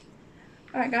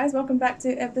Alright guys, welcome back to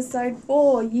episode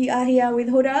 4. You are here with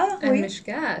Huda And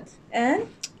Mishkat. and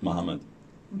Mohammed.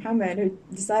 Mohammed, who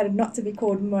decided not to be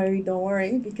called Mo, don't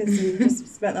worry, because he just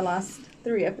spent the last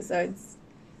 3 episodes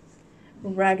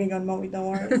ragging on Mo, don't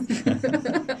worry.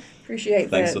 Appreciate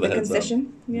Thanks for the the heads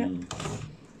concession. up. Yeah.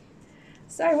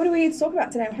 So, what are we to talk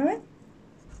about today, Mohammed?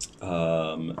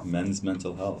 Men's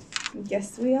mental health.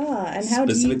 Yes, we are. And how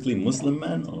Specifically Muslim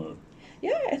men or?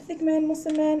 Yeah, ethnic man,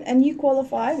 Muslim man, and you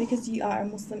qualify because you are a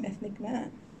Muslim ethnic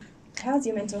man. How's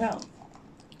your mental health?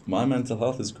 My mental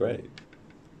health is great.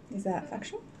 Is that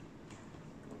factual?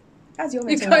 How's your You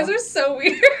mental guys health? are so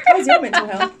weird. How's your mental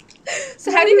health?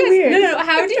 So how do you guys? Weird. No.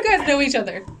 How do you guys know each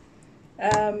other?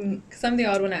 Um, Because I'm the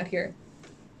odd one out here.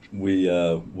 We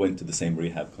went to the same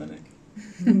rehab clinic.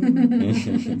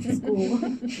 school.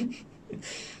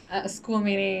 School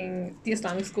meaning the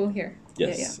Islamic school here.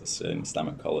 Yes, Yeah. it's in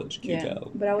Islamic college, Yeah,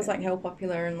 QCAL. but I was like hell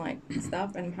popular and like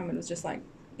stuff, and Mohammed was just like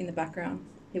in the background.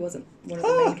 He wasn't one of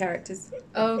the main characters.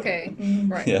 Oh, okay.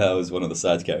 Right. Yeah, I was one of the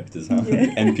side characters, huh?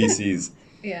 Yeah. NPCs.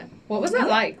 Yeah. What was that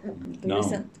like? No.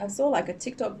 I saw like a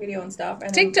TikTok video and stuff.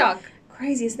 And TikTok.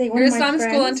 Craziest thing. One Your of my Islamic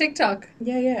school on friends- TikTok.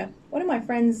 Yeah. One of my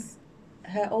friends,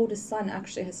 her oldest son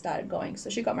actually has started going. So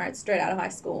she got married straight out of high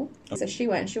school. So she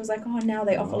went. She was like, oh, now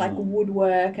they offer like Oh.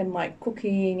 woodwork and like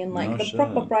cooking and like No the shit.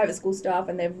 proper private school stuff.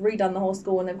 And they've redone the whole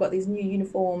school and they've got these new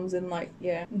uniforms and like,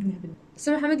 yeah.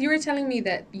 So Mohammed, you were telling me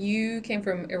that you came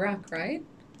from Iraq, right?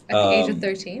 At the age of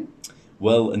 13.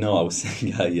 Well, no, I was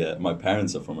saying my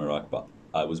parents are from Iraq, but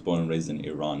I was born and raised in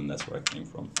Iran, and that's where I came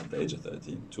from at the age of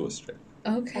 13 to Australia. I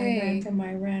ran Okay. from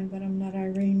Iran, but I'm not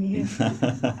Iranian.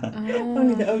 Oh.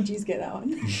 Only the OGs get that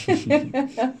one. No,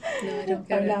 I don't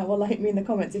get it. Now, well, hit me in the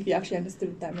comments if you actually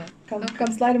understood that, man.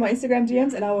 Come slide in my Instagram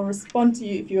DMs, and I will respond to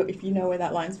you if you know where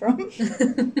that line's from.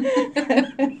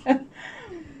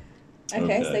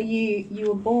 Okay, so you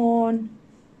were born.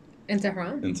 In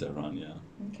Tehran. In Tehran, yeah.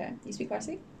 Okay, you speak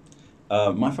Farsi?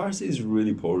 My Farsi is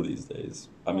really poor these days.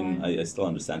 I mean, Right. I still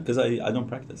understand, because I don't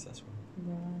practice, that's why.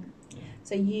 Right. Yeah.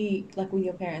 So you, like with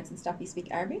your parents and stuff, you speak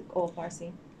Arabic or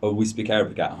Farsi? Oh, we speak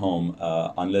Arabic at home,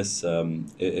 unless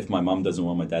if my mom doesn't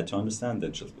want my dad to understand,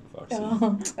 then she'll speak Farsi.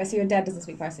 Oh, so your dad doesn't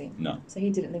speak Farsi? No, So he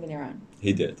didn't live in Iran?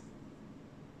 he did.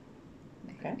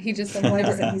 Okay. He just So why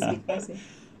doesn't he speak Farsi?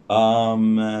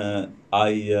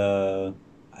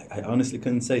 I honestly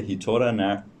couldn't say. He taught at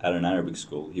an Arabic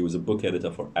school. He was a book editor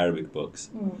for Arabic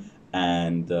books,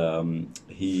 and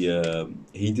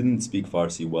he didn't speak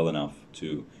Farsi well enough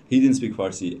to. He didn't speak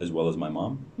Farsi as well as my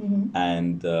mom, Mm-hmm.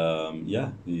 and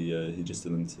he just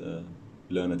didn't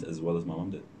learn it as well as my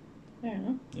mom did. Fair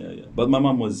enough. Yeah. But my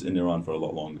mom was in Iran for a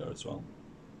lot longer as well.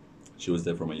 She was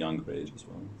there from a younger age as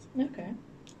well. Okay.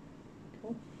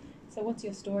 Cool. So what's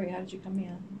your story? How did you come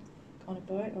here? On a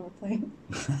boat or a plane?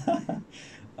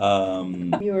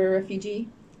 You were a refugee?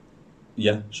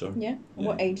 Yeah, sure. Yeah. Yeah.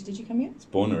 What age did you come here? I was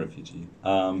born a refugee.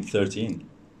 13.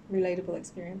 Relatable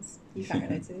experience. You can't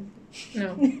relate to. No.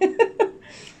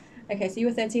 Okay, so you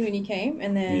were 13 when you came,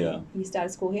 and then Yeah. you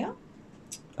started school here?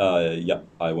 Yeah,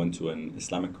 I went to an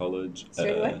Islamic college.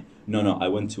 Straight away? No, I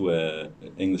went to a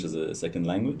English as a second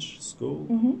language school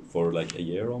Mm-hmm. for like a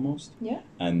year almost, Yeah.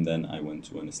 and then I went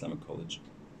to an Islamic college.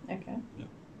 Okay. Yeah.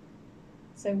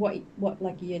 So what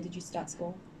like year did you start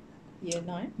school? Year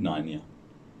 9? 9, yeah.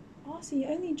 Oh, so you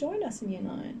only joined us in year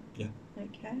 9? Yeah.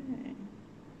 Okay.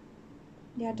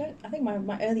 Yeah, I think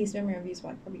my earliest memory of you is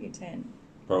like probably year 10.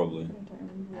 Probably. I don't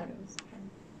remember what it was.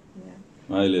 Yeah.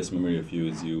 My earliest memory of you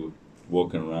is you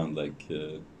walking around like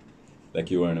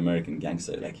you were an American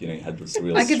gangster, like you had this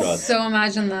real I could strut. so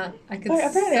imagine that. I could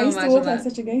Apparently, I so used to imagine walk like that.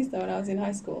 such a gangster when I was in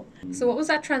high school. So what was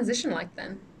that transition like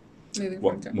then?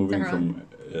 Moving Tehran? from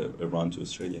Iran to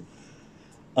Australia.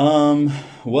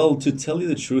 Well, to tell you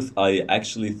the truth, I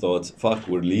actually thought, fuck,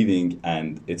 we're leaving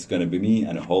and it's going to be me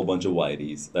and a whole bunch of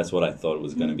whiteys. That's what I thought it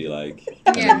was going to be like.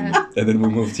 Yeah. And then we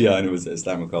moved here and it was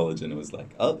Islamic college and it was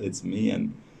like, oh, it's me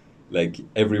and like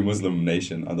every Muslim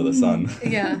nation under the sun.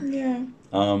 Yeah. Yeah.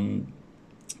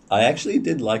 I actually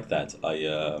did like that.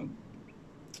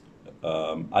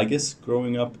 I guess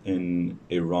growing up in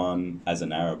Iran as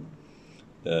an Arab,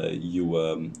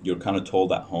 you're kind of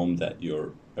told at home that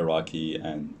you're Iraqi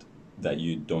and that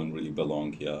you don't really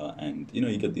belong here, and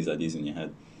you get these ideas in your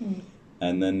head,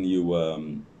 and then you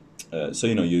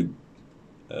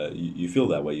feel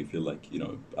that way. You feel like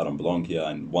I don't belong here,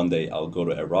 and one day I'll go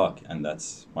to Iraq, and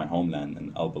that's my homeland,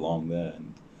 and I'll belong there,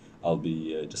 and I'll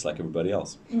be just like everybody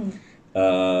else.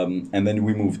 And then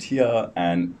we moved here,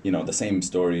 and the same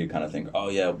story. You kind of think, oh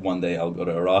yeah, one day I'll go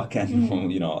to Iraq, and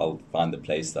I'll find the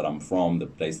place that I'm from, the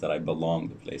place that I belong,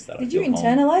 the place that I Did you feel home.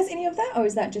 internalize any of that, or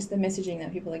is that just the messaging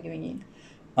that people are giving you?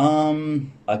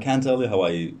 I can't tell you how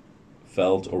I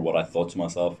felt or what I thought to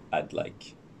myself at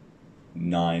like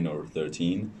 9 or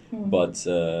 13, but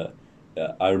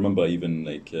I remember even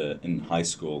like in high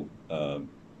school,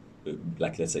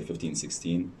 like let's say 15,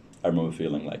 16, I remember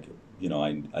feeling like, you know,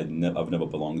 I've never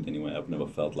belonged anywhere. I've never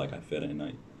felt like I fit in.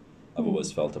 I've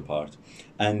always felt apart.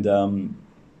 And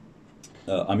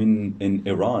I mean, in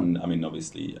Iran, I mean,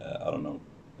 obviously, I don't know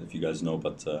if you guys know,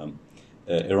 but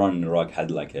Iran and Iraq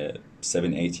had like a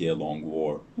 7-8 year long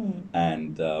war,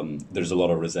 and there's a lot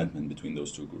of resentment between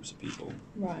those two groups of people,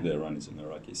 Right. the Iranis and the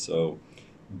Iraqis. So,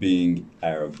 being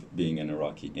Arab, being an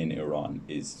Iraqi in Iran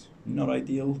is not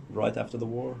ideal right after the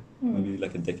war, maybe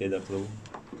like a decade after the war.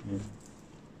 Yeah.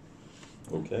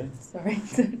 Okay. Sorry,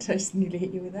 I just nearly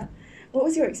hit you with that. What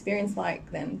was your experience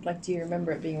like then? Like, do you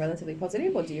remember it being relatively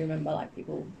positive, or do you remember like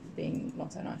people being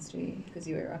not so nice to you because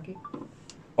you were Iraqi?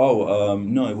 Oh,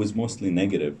 no, it was mostly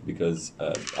negative because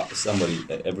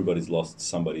everybody's lost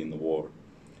somebody in the war,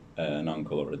 an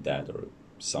uncle or a dad or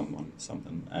something.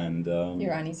 And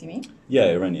Iranis, you mean? yeah,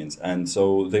 Iranians. And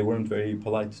so they weren't very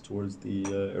polite towards the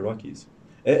Iraqis.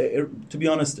 To be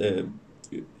honest,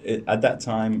 at that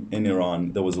time in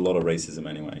Iran, there was a lot of racism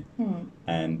anyway.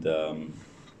 And the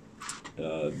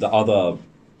other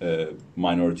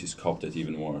minorities copped it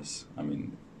even worse. I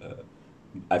mean,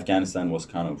 Afghanistan was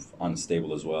kind of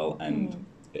unstable as well, and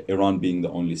Iran, being the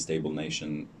only stable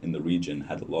nation in the region,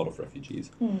 had a lot of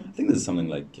refugees. I think there's something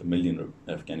like 1 million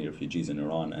Afghani refugees in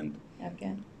Iran, and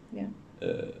Afghan, yeah.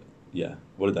 Yeah.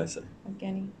 What did I say?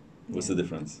 Afghani. What's the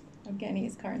difference? Afghani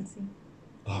is currency.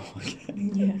 Oh, okay.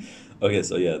 Yeah. Okay,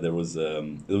 so yeah, there was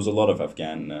a lot of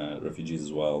Afghan refugees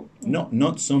as well.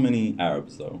 Not so many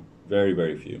Arabs though. Very,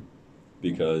 very few.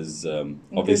 Because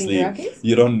obviously Iraqis?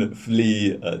 you don't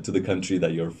flee to the country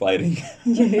that you're fighting.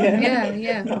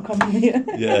 Yeah. Not common here.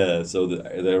 Yeah, so the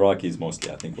Iraqis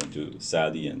mostly, I think, went to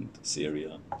Saudi and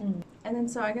Syria. And then,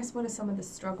 so I guess, what are some of the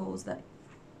struggles that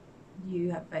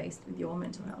you have faced with your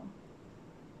mental health?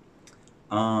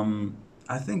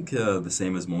 I think the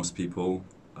same as most people.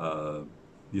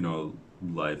 You know,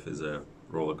 life is a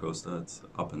roller coaster. It's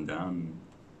up and down.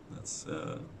 That's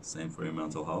same for your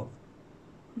mental health.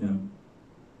 Yeah.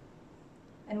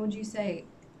 And would you say,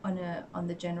 on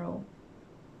the general,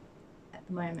 at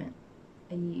the moment,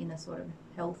 are you in a sort of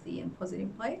healthy and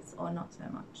positive place, or not so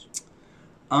much?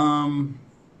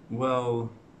 Well,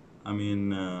 I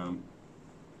mean,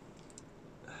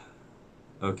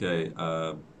 okay,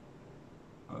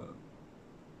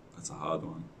 that's a hard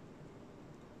one.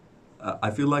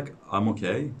 I feel like I'm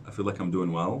okay. I feel like I'm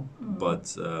doing well,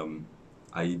 but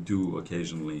I do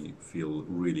occasionally feel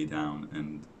really down,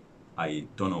 and I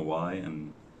don't know why,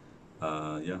 and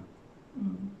yeah.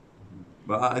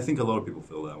 But I think a lot of people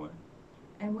feel that way.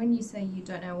 And when you say you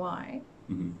don't know why,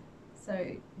 so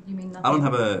you mean nothing? I don't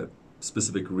have a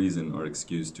specific reason or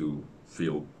excuse to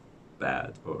feel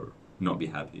bad or not be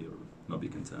happy or not be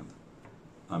content.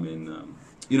 I mean,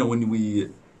 you know, when we're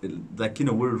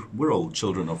all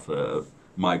children of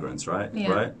migrants, right?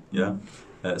 Yeah. Right? Yeah.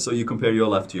 So you compare your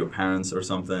life to your parents or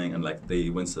something, and like they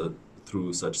went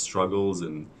through such struggles,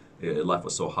 and life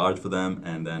was so hard for them,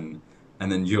 and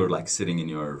then you're like sitting in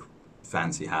your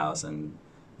fancy house and,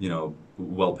 you know,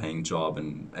 well-paying job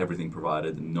and everything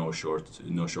provided and no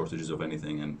shortages of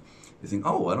anything, and you think,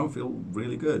 oh, I don't feel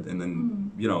really good, and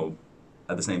then you know,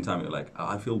 at the same time you're like, oh,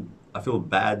 I feel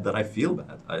bad that I feel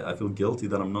bad. I feel guilty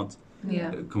that I'm not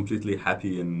completely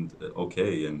happy and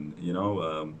okay, and you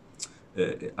know,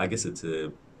 I guess it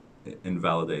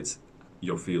invalidates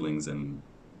your feelings and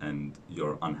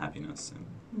your unhappiness. And,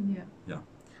 yeah.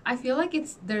 I feel like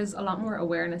there's a lot more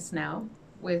awareness now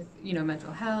with, you know,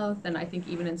 mental health, and I think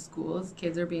even in schools,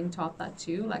 kids are being taught that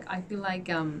too. Like, I feel like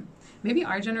maybe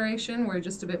our generation, we're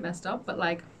just a bit messed up, but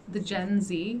like the Gen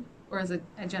Z, or is it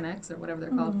a Gen X or whatever they're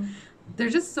called, they're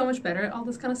just so much better at all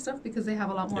this kind of stuff because they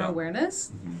have a lot more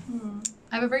awareness.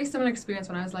 I have a very similar experience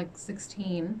when I was like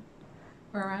 16,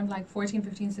 or around like 14,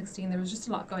 15, 16. There was just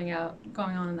a lot going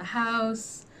on in the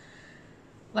house,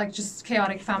 like just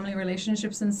chaotic family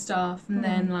relationships and stuff. And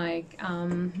then like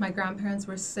my grandparents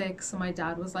were sick, so my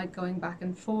dad was like going back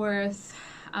and forth,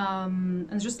 and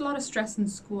there's just a lot of stress in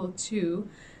school too.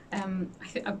 I'm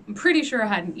pretty sure I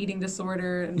had an eating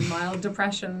disorder and mild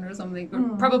depression or something,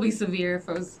 or probably severe if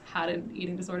I had an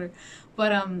eating disorder.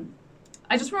 But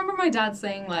I just remember my dad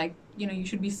saying, like, you know, you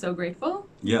should be so grateful.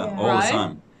 Yeah, all the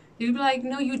time. He'd be like,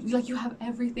 no, you have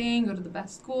everything, go to the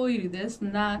best school, you do this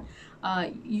and that.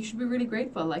 You should be really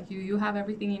grateful. Like, you have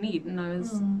everything you need.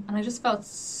 And I just felt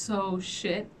so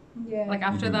shit. Yeah. Like,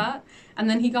 after that. And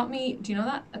then he got me, do you know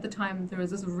that? At the time, there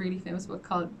was this really famous book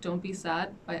called Don't Be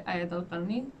Sad by Ayad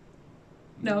al-Qarni.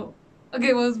 No.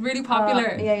 Okay, well, it was really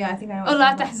popular. Yeah, I think I know. Oh, what La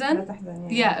you're talking about. Tahzan? La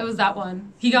Tahzan, Yeah, it was that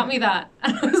one. He got me that.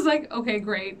 And I was like, okay,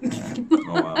 great.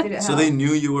 Oh wow. Did it So help? they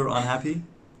knew you were unhappy?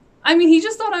 I mean, he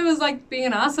just thought I was like being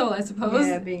an asshole, I suppose.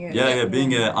 Yeah, being a Yeah,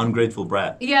 being an ungrateful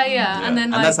brat. Yeah. Yeah. And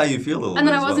then like, that's how you feel a little and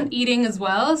then bit I as wasn't well. eating as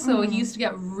well, so he used to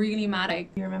get really mad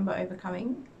at. Do you remember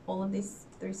overcoming all of this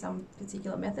through some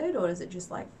particular method, or is it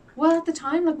just like? Well, at the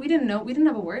time, like we didn't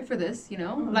have a word for this, you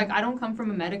know. Like I don't come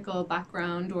from a medical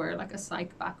background or like a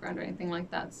psych background or anything like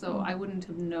that, so I wouldn't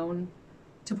have known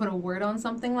to put a word on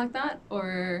something like that,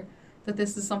 or that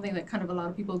this is something that kind of a lot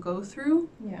of people go through.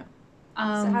 Yeah.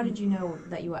 So how did you know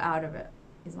that you were out of it?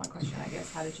 Is my question, I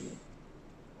guess. How did you?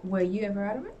 Were you ever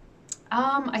out of it?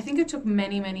 I think it took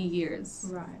many, many years.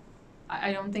 Right.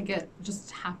 I don't think it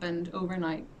just happened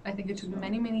overnight. I think it took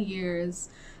many, many years.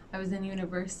 I was in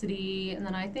university, and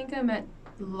then I think I met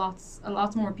lots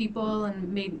more people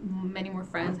and made many more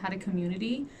friends, had a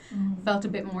community, felt a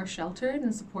bit more sheltered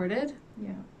and supported.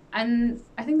 Yeah. And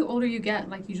I think the older you get,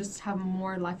 like you just have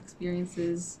more life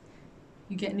experiences,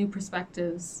 you get new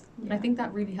perspectives. And I think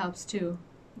that really helps too.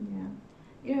 Yeah.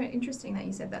 You know, interesting that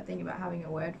you said that thing about having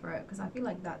a word for it, because I feel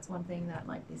like that's one thing that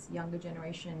like this younger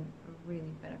generation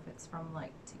really benefits from,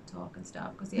 like TikTok and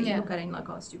stuff. Because you look at it and like,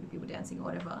 oh, stupid people dancing or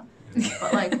whatever,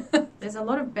 but like there's a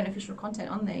lot of beneficial content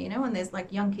on there, you know. And there's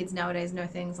like young kids nowadays know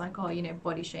things like, oh, you know,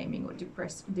 body shaming or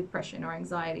depression or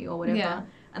anxiety or whatever,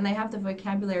 and they have the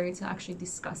vocabulary to actually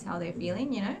discuss how they're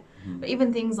feeling, you know. But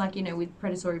even things like, you know, with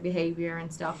predatory behavior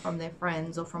and stuff from their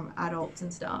friends or from adults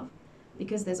and stuff.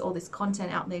 Because there's all this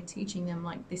content out there teaching them,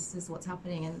 like, this is what's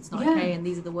happening and it's not okay and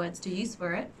these are the words to use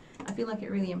for it. I feel like it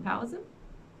really empowers them.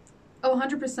 Oh,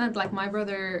 100%. Like, my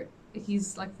brother,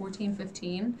 he's like 14,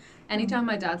 15. Anytime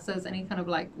my dad says any kind of,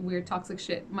 like, weird, toxic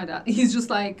shit, he's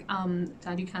just like,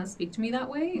 Dad, you can't speak to me that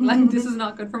way. Like, this is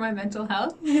not good for my mental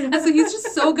health. And so he's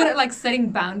just so good at, like,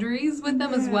 setting boundaries with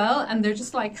them as well. And they're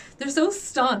just like, they're so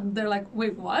stunned. They're like,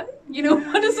 wait, what? You know,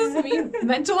 what does this mean?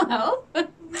 Mental health?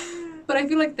 But I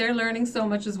feel like they're learning so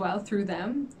much as well through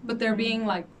them, but they're being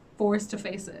like forced to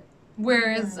face it.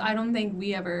 Whereas I don't think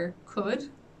we ever could.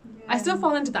 Yeah. I still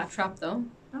fall into that trap though.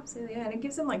 Absolutely, yeah. And it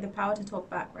gives them like the power to talk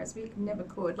back, whereas we never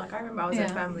could. Like I remember I was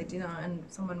at family dinner and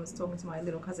someone was talking to my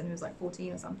little cousin who was like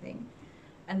 14 or something.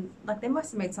 And like they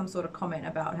must have made some sort of comment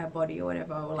about her body or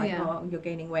whatever, or like, oh, you're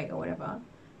gaining weight or whatever.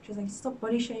 She was like, stop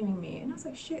body shaming me. And I was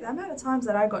like, shit, the amount of times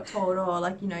that I got told, oh,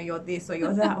 like, you know, you're this or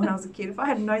you're that when I was a kid, if I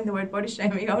had known the word body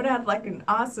shaming, I would have had like an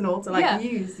arsenal to like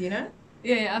use, you know?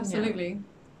 Yeah, absolutely. Yeah.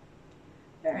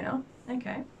 Fair enough.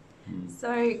 Okay.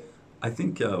 So I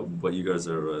think what you guys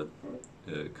are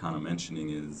kind of mentioning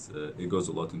is it goes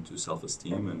a lot into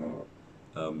self-esteem. And,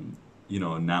 you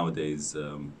know, nowadays,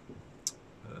 you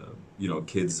know,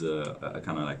 kids are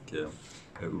kind of like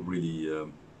really...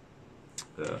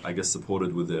 I guess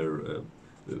supported with their,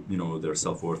 you know, their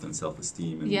self-worth and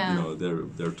self-esteem, and you know,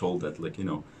 they're told that like, you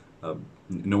know,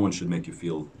 no one should make you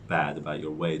feel bad about your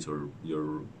weight or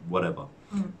your whatever.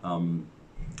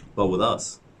 But with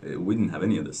us, we didn't have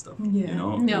any of this stuff. You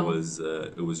know,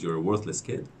 it was you're a worthless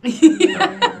kid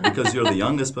because you're the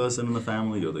youngest person in the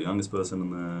family, you're the youngest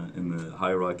person in the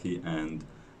hierarchy, and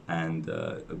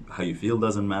how you feel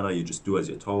doesn't matter. You just do as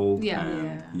you're told.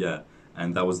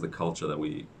 And that was the culture that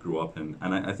we grew up in.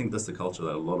 And I think that's the culture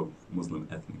that a lot of Muslim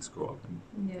ethnics grow up in.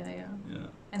 Yeah.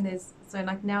 And there's, so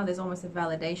like now there's almost a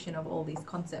validation of all these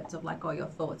concepts of like, oh, your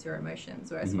thoughts, your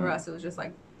emotions. Whereas for us, it was just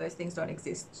like, those things don't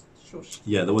exist. Shush.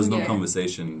 Yeah, there was no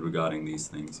conversation regarding these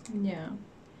things. Yeah.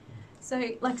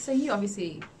 So like, so you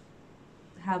obviously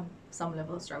have some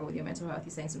level of struggle with your mental health.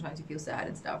 You're saying sometimes you feel sad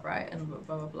and stuff, right? And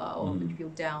blah, blah, blah, or you feel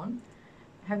down.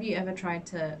 Have you ever tried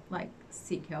to like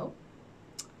seek help?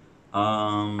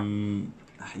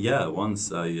 Yeah,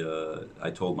 once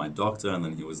I told my doctor, and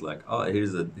then he was like, oh,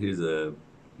 here's a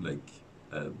like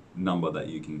a number that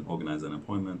you can organize an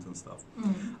appointment and stuff.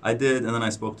 I did, and then I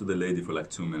spoke to the lady for like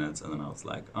 2 minutes, and then I was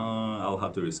like, I'll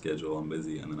have to reschedule, I'm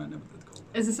busy, and then I never did call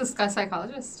back. Is this a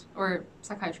psychologist or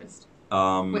psychiatrist?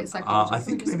 Wait, psychologist? I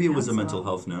think maybe it was a mental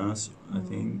health nurse, I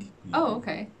think. Yeah. Oh,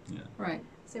 okay. Yeah. Right.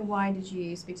 So why did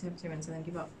you speak to her for 2 minutes and then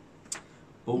give up?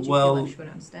 Well, did you feel like she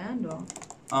wouldn't understand, or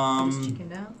just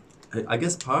chickened out? I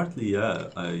guess partly, yeah.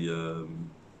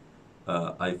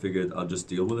 I figured I'll just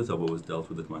deal with it. I've always dealt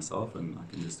with it myself, and I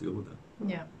can just deal with it.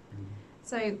 Yeah.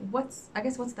 So what's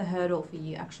the hurdle for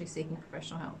you actually seeking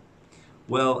professional help?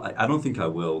 Well, I don't think I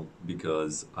will,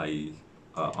 because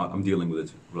I'm dealing with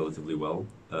it relatively well.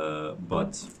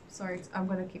 But sorry, I'm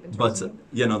going to keep interrupting you.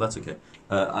 Yeah, no, that's okay.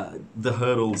 The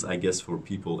hurdles, I guess, for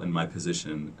people in my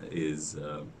position is,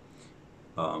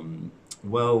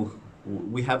 well,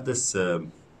 we have this, I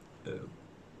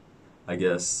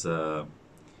guess,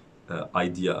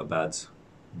 idea about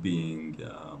being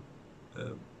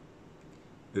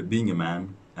being a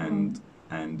man and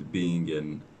being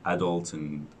an adult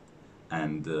and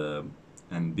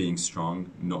being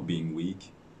strong, not being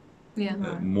weak. Yeah.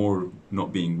 Right. More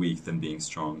not being weak than being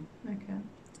strong. Okay.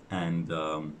 And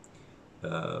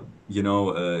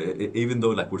even though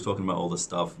like we're talking about all this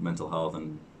stuff, mental health,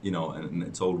 and and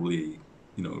it's all really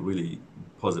really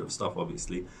positive stuff,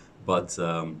 obviously, but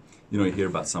you hear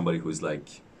about somebody who's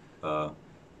like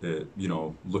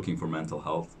looking for mental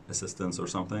health assistance or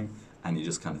something, and you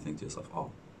just kind of think to yourself,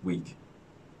 oh, weak.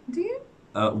 Do you?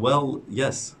 Well,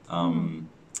 yes. And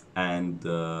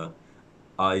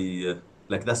I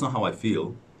like that's not how I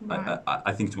feel. Right.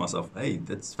 I think to myself, hey,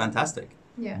 that's fantastic.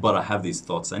 Yeah. But I have these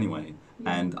thoughts anyway,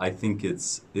 Yeah. and I think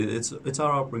it's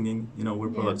our upbringing. We're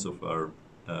Yeah. products of our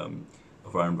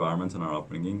environment and our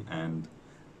upbringing, and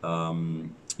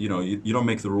you don't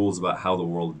make the rules about how the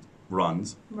world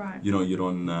runs. Right. You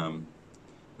don't.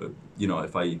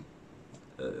 If I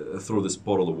throw this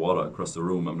bottle of water across the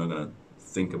room, I'm not gonna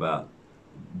think about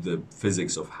the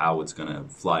physics of how it's gonna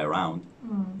fly around.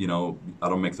 I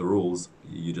don't make the rules.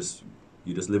 You just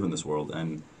live in this world,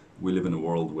 and we live in a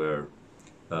world where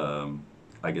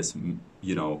I guess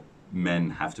men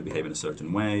have to behave in a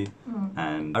certain way.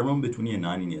 And I remember between year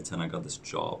 9 and year 10 I got this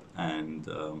job, and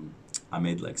I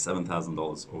made like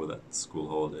 $7,000 over that school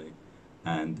holiday,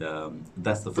 and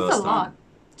that's the first That's a lot. time.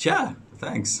 Yeah,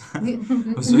 thanks. I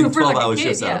was For doing like a 12-hour kid,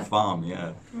 shifts at yeah. a farm.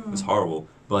 Yeah, it was horrible.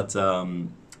 But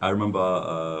I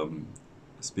remember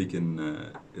speaking.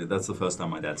 That's the first time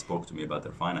my dad spoke to me about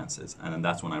their finances, and then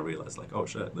that's when I realized, like, oh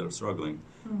shit, they're struggling.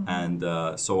 And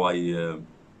so I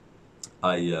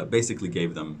basically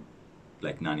gave them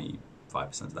like 95%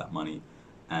 of that money,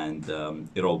 and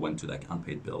it all went to like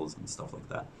unpaid bills and stuff like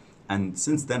that. And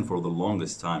since then, for the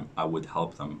longest time, I would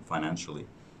help them financially.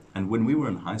 And when we were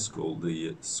in high school,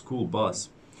 the school bus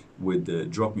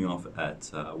would drop me off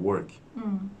at work,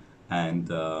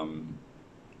 and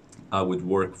I would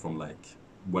work from like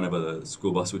whenever the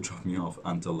school bus would drop me off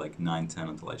until like 9, 10,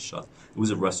 until I shut. It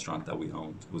was a restaurant that we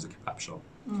owned. It was a kebab shop,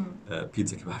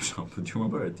 pizza kebab shop. Do you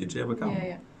remember it? Did you ever come?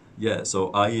 Yeah. Yeah,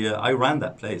 so I ran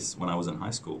that place when I was in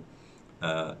high school,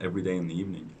 every day in the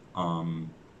evening.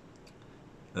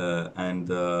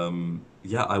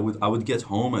 Yeah, I would get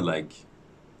home at like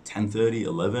 10:30,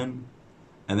 11,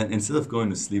 and then instead of going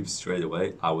to sleep straight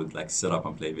away, I would like sit up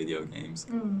and play video games.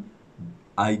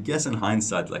 I guess in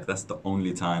hindsight, like that's the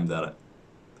only time that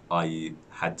I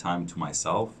had time to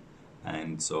myself,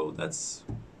 and so that's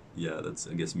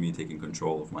I guess me taking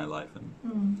control of my life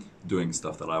and doing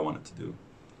stuff that I wanted to do.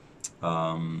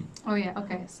 Oh yeah.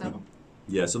 Okay. So.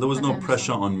 Yeah, so there was no Okay,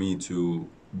 pressure so- on me to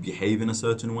behave in a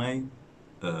certain way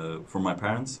from my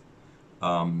parents.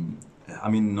 I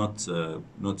mean, not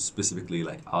specifically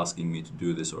like asking me to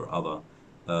do this or other,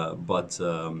 but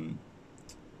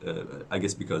I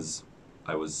guess because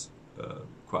I was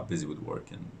quite busy with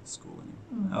work and school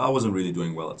anyway. I wasn't really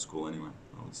doing well at school anyway.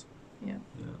 I was. Yeah.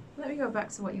 Yeah. Let me go back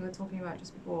to what you were talking about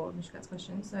just before Mishkat's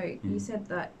question. So you said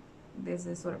that there's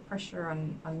a sort of pressure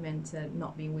on men to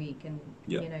not be weak, and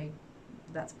Yeah.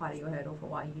 that's part of your hurdle for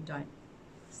why you don't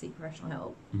seek professional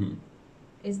help. Mhm.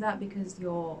 Is that because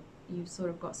you've sort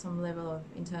of got some level of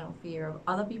internal fear of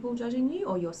other people judging you,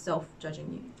 or yourself judging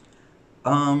you,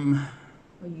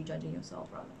 or you judging yourself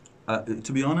rather?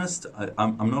 To be honest,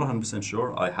 I'm not 100%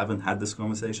 sure. I haven't had this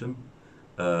conversation,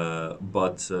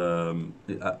 but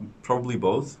probably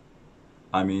both.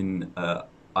 I mean,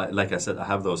 like I said, I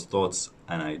have those thoughts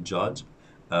and I judge,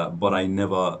 but I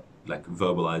never like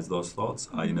verbalize those thoughts.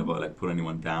 I never like put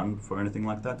anyone down for anything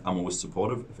like that. I'm always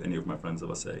supportive. If any of my friends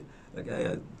ever say like, "Hey,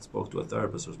 I spoke to a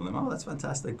therapist or something," oh, that's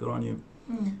fantastic, good on you.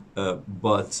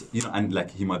 But and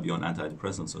like he might be on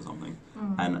antidepressants or something,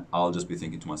 and I'll just be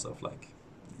thinking to myself like,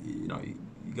 you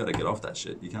gotta get off that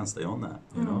shit. You can't stay on that.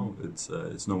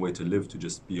 It's no way to live to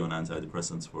just be on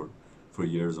antidepressants for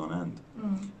years on end.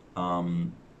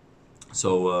 So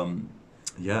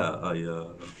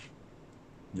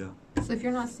if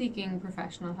you're not seeking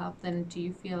professional help, then do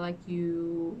you feel like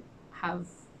you have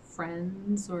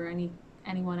friends or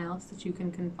anyone else that you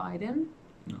can confide in?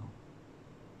 No.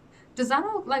 Does that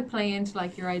all like play into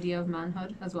like your idea of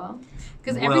manhood as well?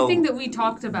 Because Well, everything that we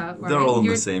talked about, right? They're all in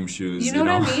you're- the same shoes. You know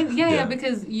what I mean? Yeah, Yeah.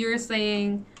 because you're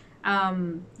saying,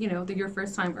 that your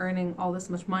first time earning all this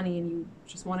much money and you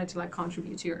just wanted to like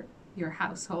contribute to your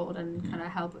household and kind of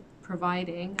help with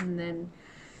providing, and then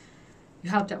you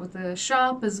helped out with the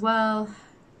shop as well.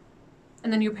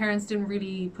 And then your parents didn't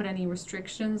really put any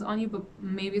restrictions on you, but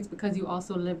maybe it's because you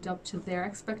also lived up to their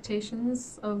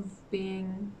expectations of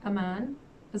being a man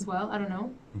as well. I don't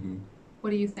know. Mm-hmm. What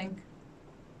do you think?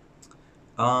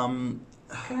 Can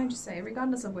I just say,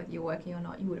 regardless of whether you're working or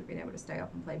not, you would have been able to stay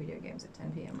up and play video games at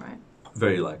 10 p.m., right?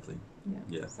 Very likely. Yeah.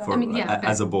 Yeah. So- For, I mean, yeah,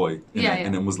 as a boy in a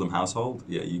Yeah. Muslim household,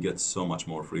 yeah, you get so much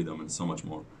more freedom and so much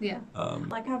more. Yeah.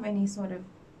 Like have any sort of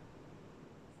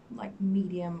like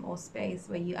medium or space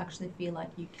where you actually feel like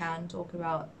you can talk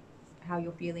about how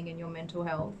you're feeling in your mental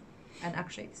health and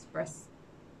actually express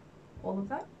all of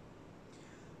that?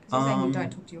 Because you're saying you don't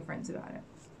talk to your friends about it.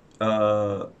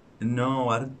 No,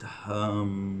 I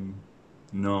don't.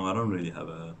 No, I don't really have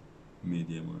a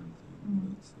medium or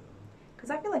anything. Because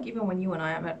I feel like even when you and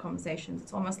I have had conversations,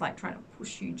 it's almost like trying to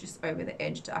push you just over the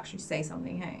edge to actually say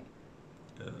something, hey?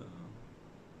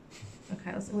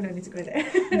 Okay, we don't need to go there.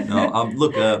 No,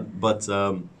 look, but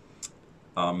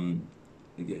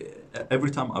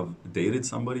every time I've dated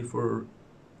somebody for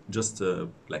just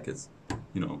like it's,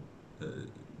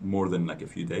 more than like a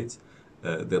few dates,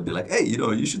 they'll be like, hey,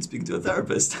 you should speak to a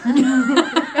therapist.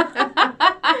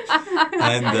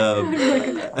 And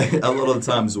a lot of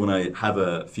the times when I have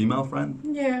a female friend,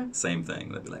 Yeah. same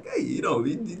thing. They'll be like, hey,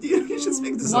 you should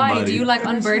speak to somebody. Why? Do you like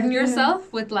unburden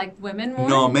yourself with like women more?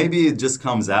 No, maybe it just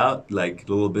comes out like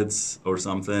little bits or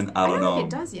something. I don't know.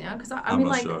 think it does, because I I'm mean,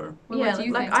 not like, sure. Well, yeah, what do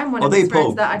you like think? I'm one Oh, of they those friends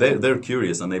poke. that They're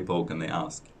curious and they poke and they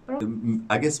ask.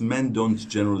 I guess men don't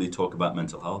generally talk about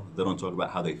mental health. They don't talk about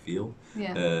how they feel.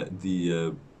 Yeah.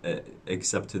 The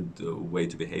accepted way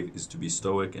to behave is to be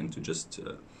stoic and to just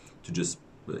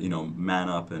man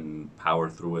up and power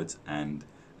through it and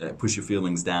push your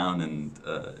feelings down and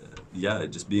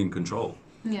just be in control.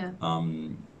 Yeah.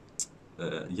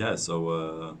 So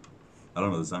I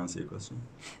don't know. Does that answer your question?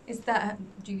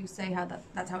 do you say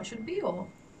that's how it should be, or?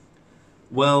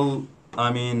 Well,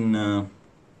 I mean,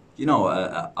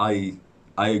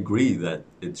 I agree that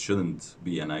it shouldn't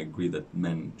be, and I agree that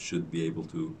men should be able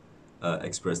to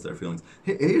express their feelings.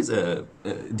 Here's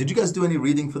did you guys do any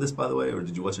reading for this, by the way, or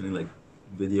did you watch any like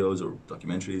videos or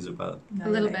documentaries about? A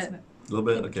little bit. A little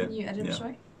bit. Okay. Can you edit the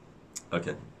show?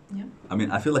 Okay. Yeah. I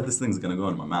mean, I feel like this thing's gonna go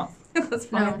in my mouth. That's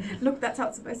fine. Look, that's how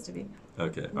it's supposed to be.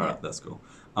 Okay. All Yeah. right. That's cool.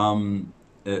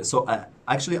 So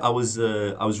I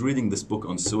was reading this book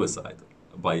on suicide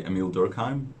by Emil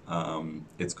Durkheim.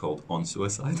 It's called On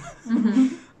Suicide.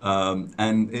 Mm-hmm.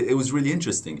 And it was really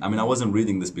interesting. I mean, I wasn't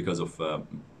reading this because of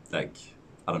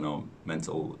I don't know,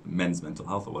 men's mental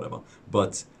health or whatever,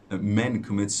 but men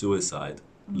commit suicide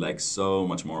like so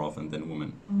much more often than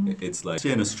women. It's like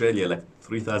in Australia, like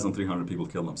 3,300 people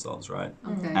kill themselves, right?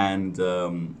 Okay. And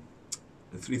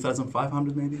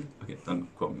 3,500 maybe. Okay, don't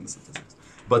quote me on the statistics.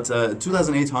 But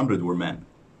 2,800 were men.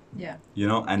 Yeah.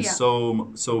 And Yeah.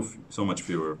 so much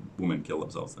fewer women kill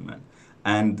themselves than men.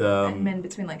 And And men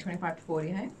between like 25 to 40,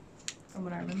 hey? From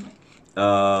what I remember.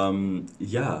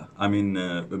 I mean,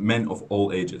 men of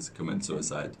all ages commit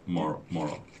suicide more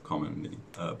commonly,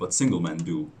 but single men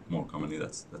do more commonly.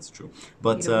 That's true.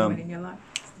 But Need a woman in your life.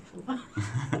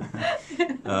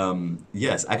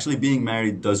 yes, actually, being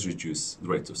married does reduce the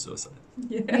rates of suicide.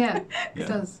 Yeah. It Yeah.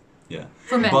 does. Yeah,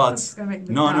 For men. but That's gonna make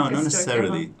the no, darkest not joke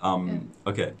necessarily.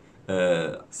 Okay.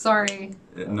 Sorry.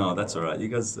 No, that's all right. You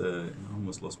guys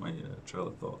almost lost my trail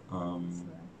of thought.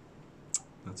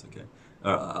 That's okay.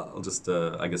 I'll just,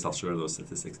 I guess I'll share those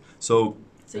statistics. So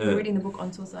you're reading the book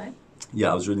on suicide?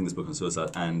 yeah, I was reading this book on suicide,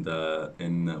 and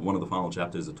in one of the final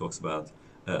chapters, it talks about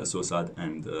suicide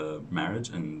and marriage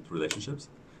and relationships.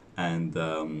 And,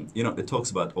 it talks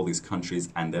about all these countries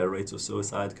and their rates of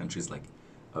suicide, countries like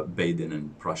Baden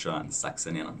and Prussia and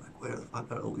Saxony, and I'm like, where the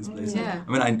fuck are all these places? Yeah. I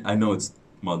mean, I know it's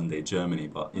modern day Germany,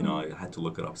 but I had to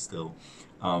look it up still.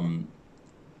 And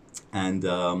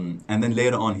then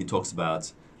later on, he talks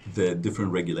about the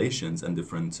different regulations and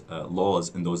different laws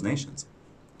in those nations.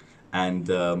 And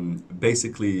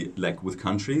basically, like with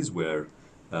countries where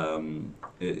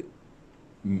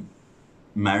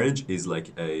marriage is like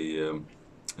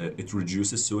it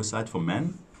reduces suicide for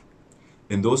men,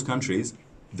 in those countries,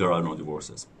 there are no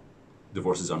divorces.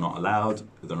 Divorces are not allowed.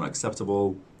 They're not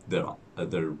acceptable. They're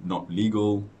not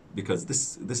legal because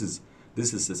this is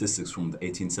statistics from the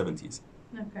 1870s.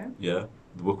 Okay. Yeah,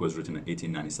 the book was written in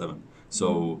 1897,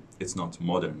 so it's not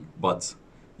modern, but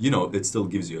it still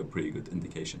gives you a pretty good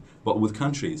indication. But with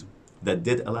countries that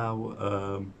did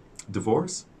allow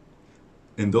divorce,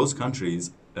 in those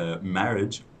countries,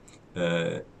 marriage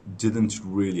didn't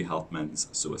really help men's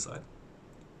suicide,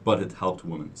 but it helped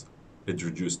women's. It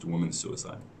reduced women's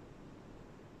suicide,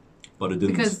 but it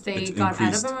didn't. Because they it got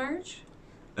increased. out of a marriage?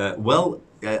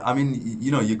 I mean,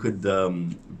 you could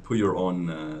put your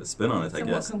own spin on it, I So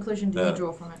guess. what conclusion do you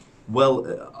draw from it? Well,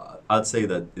 I'd say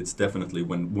that it's definitely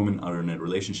when women are in a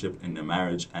relationship, in a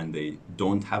marriage, and they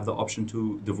don't have the option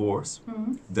to divorce,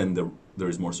 then there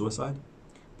is more suicide.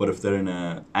 But if they're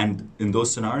in those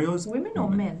scenarios, Women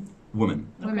or men? Women.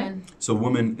 Women. So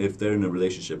women, if they're in a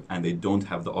relationship and they don't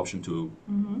have the option to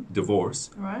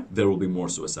divorce, there will be more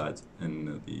suicides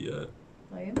in the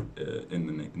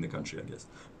in the country, I guess.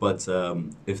 But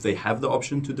if they have the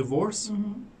option to divorce,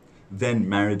 then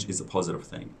marriage is a positive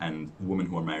thing, and women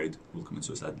who are married will commit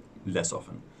suicide less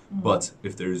often. But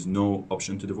if there is no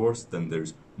option to divorce, then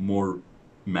there's more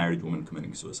married women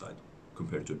committing suicide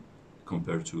compared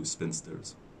to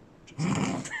spinsters,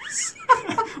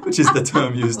 which is the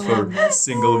term used for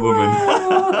single women.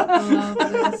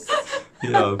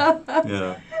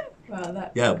 Yeah. Wow,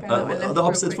 that The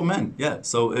opposite for men. Yeah.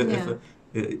 So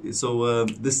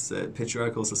this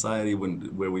patriarchal society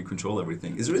where we control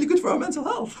everything is really good for our mental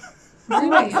health.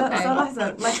 Really? So, Okay.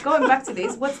 Liza, like going back to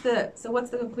this, what's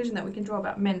the conclusion that we can draw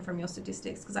about men from your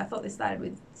statistics? Because I thought this started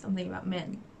with something about men.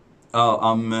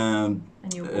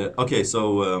 And your book. okay. So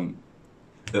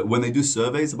when they do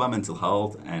surveys about mental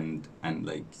health and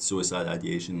like suicide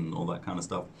ideation and all that kind of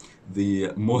stuff,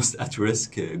 the most at risk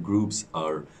groups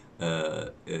are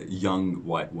young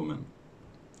white women.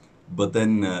 But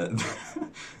then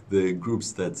the groups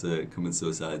that commit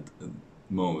suicide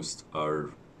most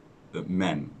are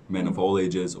men of all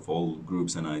ages, of all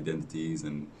groups and identities,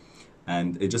 and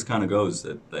it just kind of goes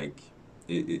that like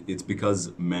it's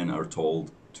because men are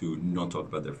told to not talk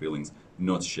about their feelings,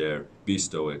 not share, be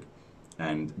stoic,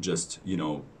 and just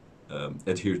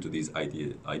adhere to these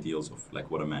ideals of like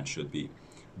what a man should be.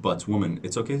 But women,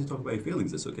 it's okay to talk about your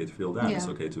feelings. It's okay to feel down. It's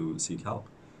okay to seek help.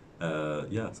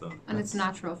 And it's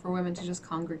natural for women to just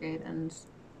congregate and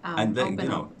they,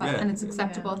 open up, and it's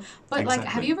acceptable. But like,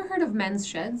 have you ever heard of men's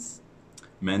sheds?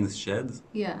 Men's sheds?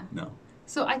 Yeah. No.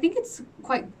 So I think it's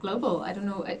quite global. I don't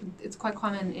know. It's quite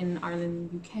common in Ireland,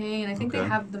 UK, and I think they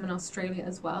have them in Australia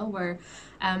as well, where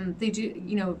they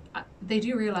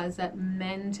do realize that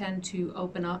men tend to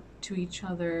open up to each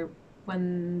other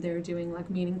when they're doing like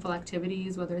meaningful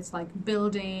activities, whether it's like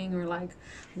building or like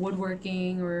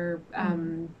woodworking or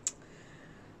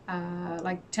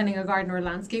like tending a garden or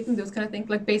landscaping, those kind of things.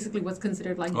 Like basically what's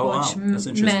considered like butch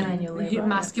men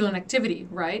masculine activity,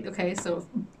 right? Okay, so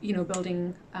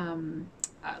building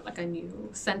like a new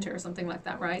center or something like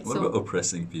that, right? What about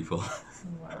oppressing people?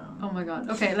 Wow. Oh my God.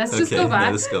 Okay, let's just go back.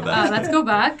 Yeah, let's go back. Let's go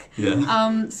back.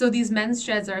 Yeah. So these men's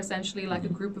sheds are essentially like a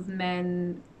group of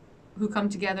men who come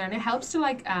together, and it helps to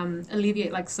like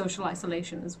alleviate like social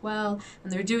isolation as well,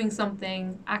 and they're doing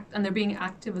something and they're being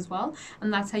active as well,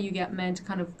 and that's how you get men to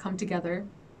kind of come together,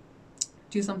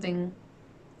 do something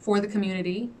for the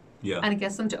community, and it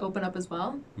gets them to open up as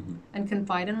well and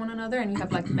confide in one another, and you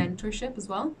have like mentorship as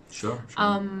well. Sure.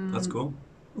 That's cool.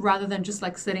 Rather than just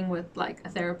like sitting with like a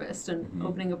therapist and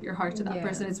opening up your heart to that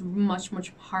person, it's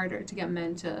much harder to get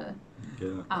men to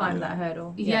climb that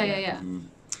hurdle.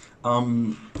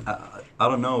 I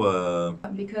don't know.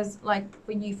 Because, like,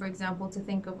 for you, for example, to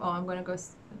think of, I'm going to go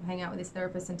hang out with this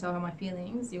therapist and tell her my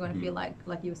feelings, you're going to feel like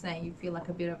you were saying, you feel like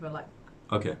a bit of a, like...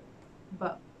 Okay.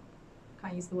 But,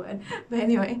 can't use the word. But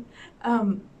anyway,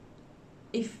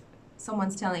 if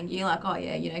someone's telling you, like,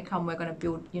 come, we're going to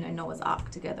build, Noah's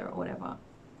Ark together or whatever,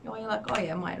 you're like,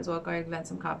 might as well go learn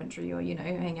some carpentry or,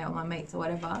 hang out with my mates or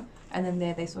whatever. And then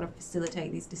they sort of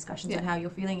facilitate these discussions on how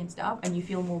you're feeling and stuff. And you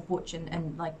feel more butch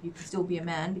and like you can still be a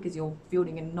man because you're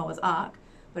building a Noah's Ark.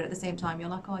 But at the same time, you're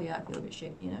like, I feel a bit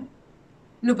shit,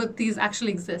 No, but these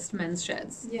actually exist, men's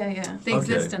sheds. Yeah. They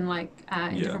exist in like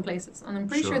in different places. And I'm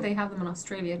pretty sure they have them in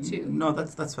Australia too. No,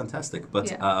 that's fantastic.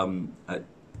 But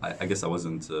I guess I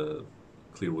wasn't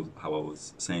clear with how I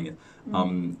was saying it.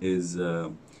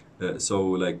 So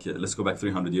like let's go back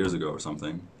 300 years ago or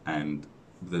something, and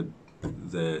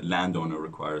the landowner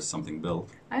requires something built.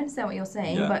 I understand what you're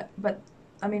saying, but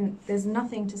I mean, there's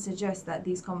nothing to suggest that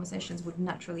these conversations would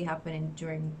naturally happen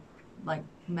during like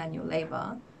manual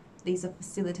labor. These are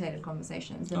facilitated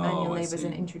conversations. The manual labor is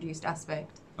an introduced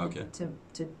aspect. Okay.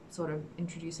 To sort of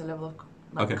introduce a level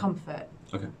of comfort.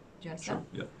 Okay. Do you understand?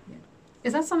 Sure. Yeah.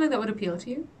 Is that something that would appeal to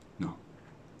you? No.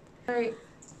 So,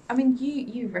 I mean,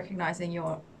 you recognizing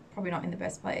you're probably not in the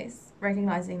best place,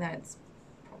 recognizing that it's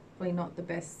probably not the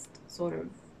best sort of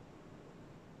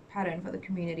pattern for the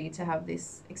community to have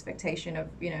this expectation of,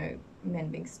 men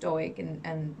being stoic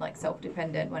and like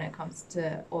self-dependent when it comes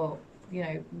to, or,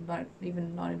 not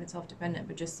even self-dependent,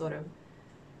 but just sort of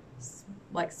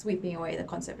like sweeping away the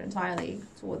concept entirely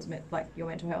towards like your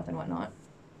mental health and whatnot,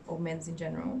 or men's in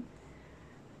general.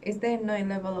 Is there no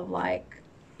level of like,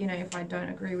 if I don't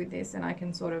agree with this and I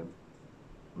can sort of,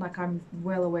 like I'm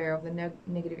well aware of the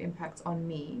negative impacts on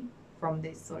me from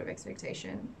this sort of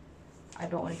expectation, I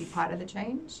don't want to be part of the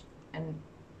change,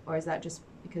 or is that just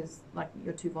because like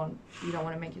you don't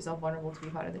want to make yourself vulnerable to be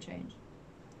part of the change?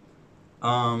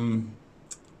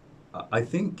 I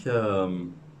think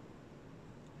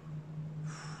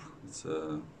it's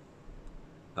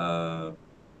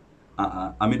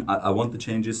I mean, I want the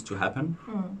changes to happen.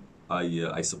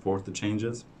 I support the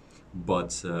changes,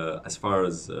 but as far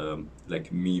as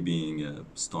like me being a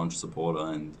staunch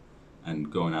supporter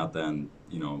and going out there and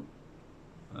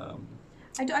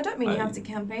I don't mean you have to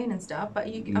campaign and stuff,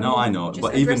 but you. I know, just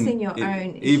but addressing your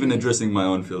own even issues. addressing my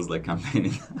own feels like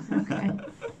campaigning. Okay.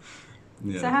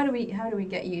 Yeah. So how do we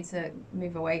get you to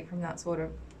move away from that sort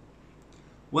of?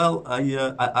 Well, I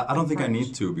don't think I approach?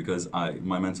 need to because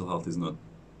my mental health is not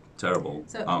terrible.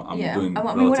 So I'm yeah, doing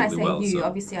I mean when I relatively say well. you, So.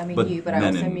 obviously I mean But you, but I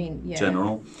men also in mean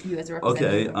general. you as a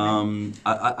Okay, representative. of men.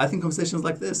 I think conversations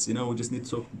like this, we just need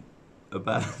to talk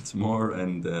about it more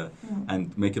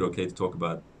and make it okay to talk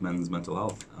about men's mental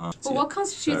health. But what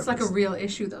constitutes like a real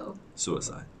issue, though?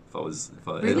 Suicide.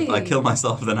 Really? If I kill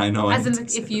myself, then I know. As in,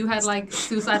 if you had like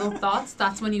suicidal thoughts,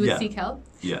 that's when you would Yeah. seek help.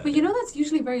 Yeah. But that's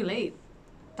usually very late.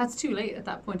 That's too late at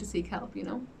that point to seek help.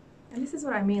 And this is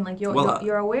what I mean. Like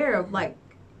you're aware of like,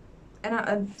 and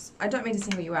I don't mean to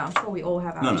single you out. I'm sure we all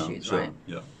have our issues, sure. right?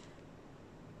 Yeah.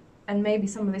 And maybe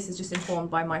some of this is just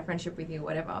informed by my friendship with you or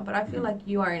whatever. But I feel like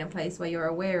you are in a place where you're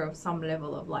aware of some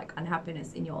level of like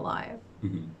unhappiness in your life,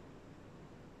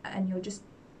 and you're just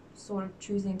sort of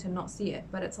choosing to not see it.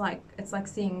 But it's like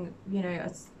seeing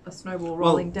a snowball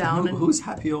rolling down. Who's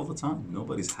happy all the time?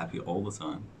 Nobody's happy all the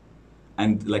time.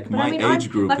 And like But my I mean, age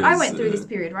group like is. I went through this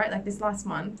period, right? Like this last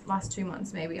 2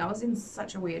 months, maybe. I was in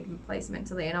such a weird place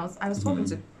mentally, and I was talking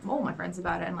to all my friends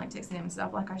about it and like texting them and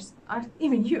stuff. Like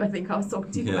even you, I think I was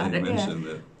talking to you about it. Mentioned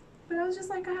it. But I was just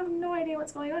like, I have no idea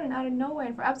what's going on, and out of nowhere,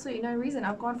 and for absolutely no reason,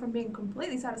 I've gone from being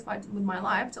completely satisfied with my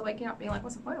life to waking up being like,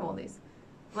 what's the point of all this?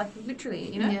 Like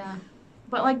literally, Yeah.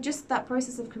 But like just that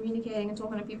process of communicating and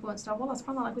talking to people and stuff. Well, that's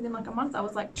probably like within like a month, I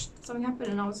was like, something happened,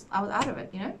 and I was out of it,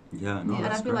 Yeah, no, and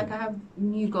that's I feel great. like I have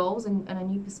new goals and a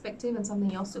new perspective and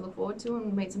something else to look forward to,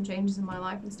 and made some changes in my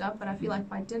life and stuff. But I feel like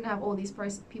if I didn't have all these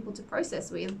people to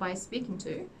process with by speaking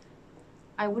to,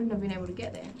 I wouldn't have been able to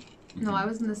get there. No, I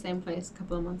was in the same place a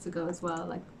couple of months ago as well.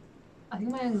 Like, I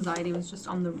think my anxiety was just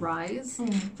on the rise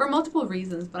for multiple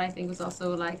reasons, but I think it was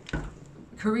also like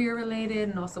career related,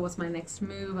 and also what's my next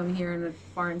move. I'm here in a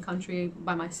foreign country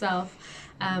by myself,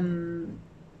 and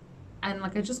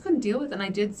like I just couldn't deal with it. And I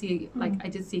did seek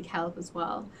help as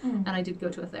well, and I did go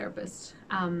to a therapist,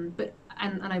 but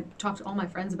I talked to all my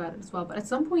friends about it as well. But at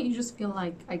some point you just feel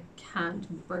like I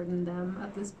can't burden them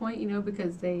at this point,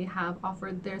 because they have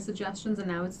offered their suggestions, and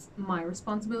now it's my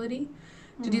responsibility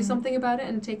to do something about it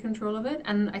and take control of it.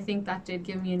 And I think that did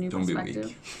give me a new perspective. Don't be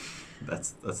weak.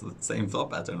 That's the same thought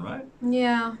pattern, right?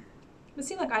 Yeah. But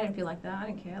see, like I didn't feel like that. I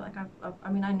didn't care. Like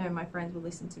I mean, I know my friends will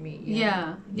listen to me.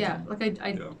 Yeah. Like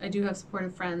I do have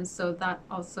supportive friends, so that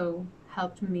also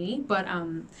helped me. But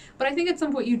I think at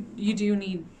some point you do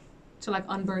need to like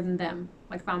unburden them,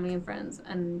 like family and friends,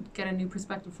 and get a new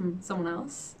perspective from someone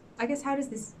else. I guess how does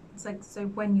this? It's like, so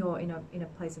when you're in a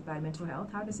place of bad mental health,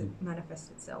 how does it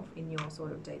manifest itself in your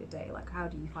sort of day to day? Like, how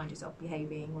do you find yourself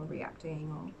behaving or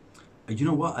reacting or? You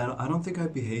know what? I don't think I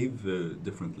behave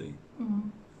differently.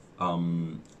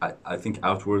 I think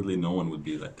outwardly no one would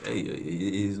be like, hey,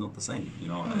 he's not the same.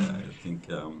 I think,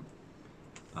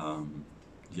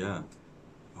 yeah.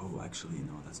 Oh, actually,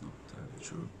 no, that's not entirely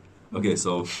true. Okay,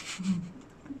 so,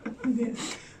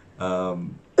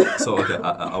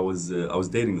 I was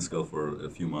dating this girl for a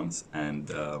few months, and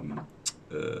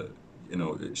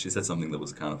she said something that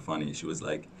was kind of funny. She was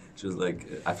like,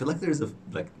 I feel like there's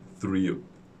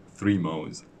three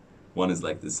Mo's. One is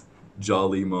like this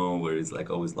jolly Mo where he's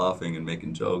like always laughing and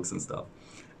making jokes and stuff,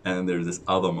 and there's this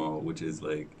other Mo which is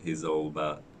like he's all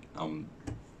about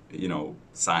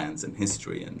science and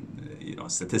history and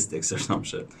statistics or some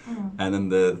shit, and then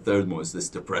the third Mo is this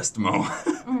depressed Mo,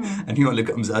 and he only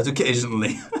comes out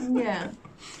occasionally.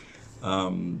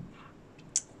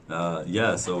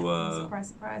 So surprise,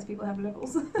 surprise, people have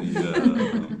levels.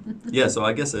 So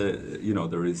I guess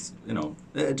there is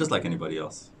just like anybody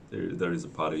else, there is a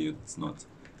part of you that's not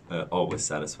always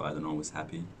satisfied and always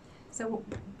happy. So,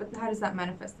 but how does that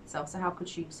manifest itself? So how could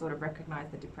she sort of recognize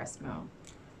the depressed Mo?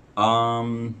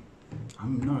 I'm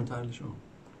not entirely sure.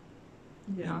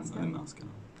 You didn't ask her? I didn't ask her.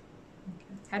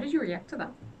 Okay. How did you react to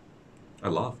that? I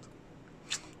laughed.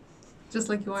 Just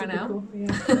like you are now? Cool.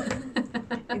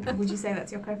 Yeah. Would you say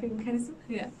that's your coping mechanism?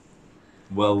 Yeah.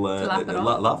 Well,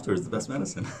 laughter is the best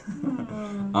medicine.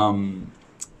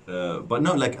 But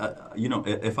no, like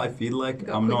if I feel like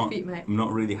I'm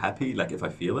not really happy, like if I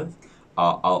feel it,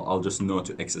 I'll just know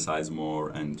to exercise more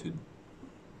and to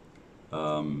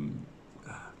Um,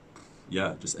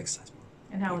 yeah, just exercise more.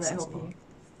 And how will that Exercise help a lot. you?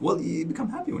 Well, you become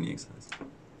happy when you exercise.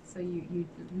 So you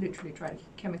literally try to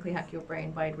chemically hack your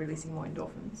brain by releasing more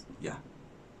endorphins. Yeah,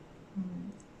 Mm.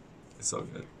 it's so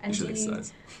good. And you should do you-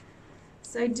 exercise.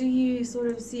 So do you sort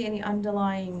of see any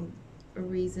underlying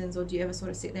reasons, or do you ever sort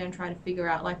of sit there and try to figure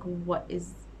out like what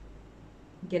is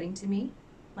getting to me?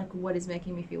 Like what is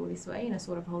making me feel this way in a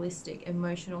sort of holistic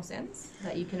emotional sense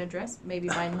that you can address maybe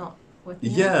by not working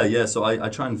out? Yeah. So I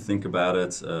try and think about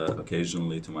it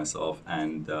occasionally to myself,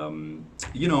 and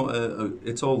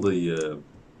it's all the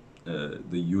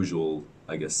usual,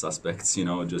 I guess, suspects.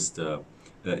 Just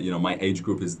my age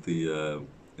group is the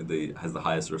has the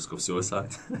highest risk of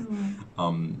suicide.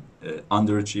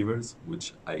 Underachievers,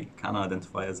 which I kind of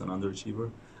identify as an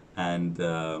underachiever, and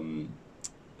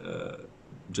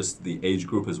just the age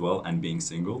group as well, and being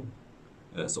single.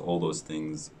 So all those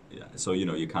things. Yeah. So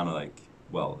you kind of like,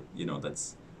 well,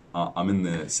 that's I'm in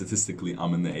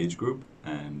the age group,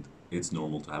 and it's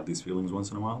normal to have these feelings once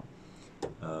in a while.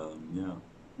 Yeah.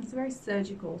 It's a very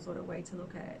surgical sort of way to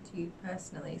look at it. Do you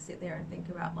personally sit there and think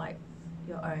about like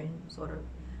your own sort of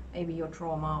maybe your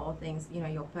trauma or things,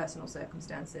 your personal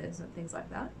circumstances and things like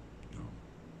that? No.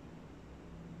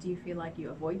 Do you feel like you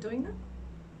avoid doing that?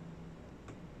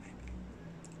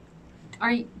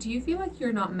 Do you feel like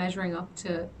you're not measuring up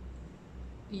to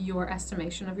your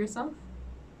estimation of yourself?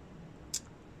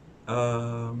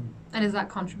 And is that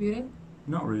contributing?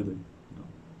 Not really. No.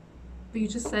 But you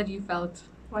just said you felt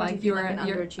Why do like you feel you're like an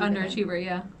you're underachiever then? underachiever,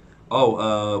 yeah.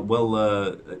 Oh, well,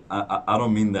 I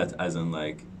don't mean that as in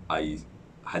like I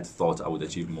had thought I would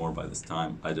achieve more by this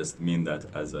time. I just mean that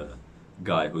as a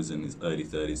guy who's in his early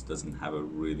 30s, doesn't have a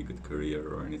really good career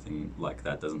or anything like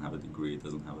that, doesn't have a degree,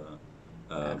 doesn't have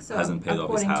So hasn't paid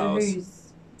off his according house. to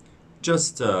whose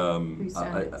Just, Whose I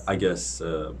standards? I guess,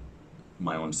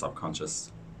 my own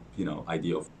subconscious,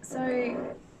 idea of.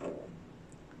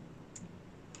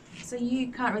 So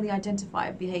you can't really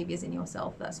identify behaviors in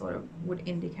yourself that sort of would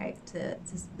indicate to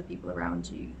the people around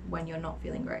you when you're not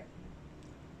feeling great.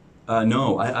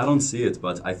 No, I don't see it,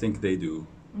 but I think they do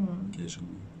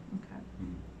occasionally. Okay.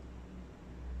 Mm.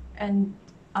 And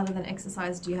other than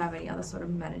exercise, do you have any other sort of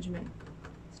management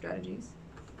strategies?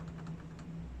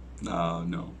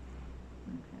 No.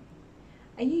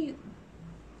 Okay.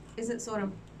 Is it sort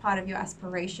of part of your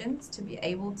aspirations to be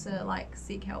able to like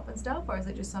seek help and stuff, or is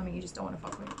it just something you just don't want to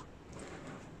fuck with?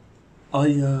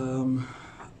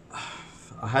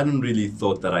 I hadn't really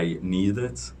thought that I needed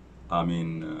it. I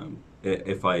mean,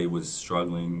 if I was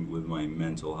struggling with my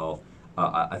mental health,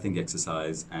 I think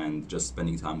exercise and just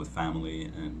spending time with family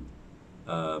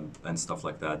and stuff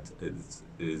like that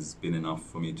is been enough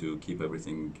for me to keep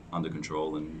everything under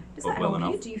control and Does that well help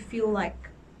enough. you? Do you feel like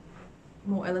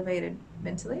more elevated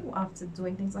mentally after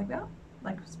doing things like that?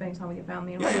 Like spending time with your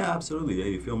family and Yeah, absolutely. Yeah,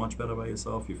 you feel much better about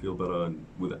yourself. You feel better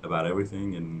about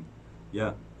everything, and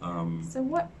yeah. So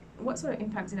what sort of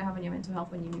impact did it have on your mental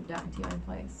health when you moved out into your own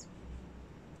place?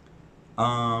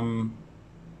 I'm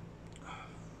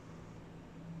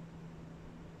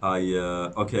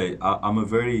a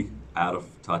very out of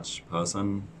touch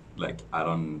person. Like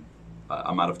I'm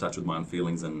out of touch with my own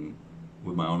feelings and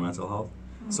with my own mental health.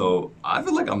 So I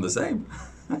feel like I'm the same.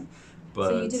 But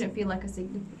So you didn't feel like a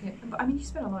significant. But I mean, you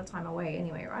spent a lot of time away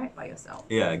anyway, right, by yourself.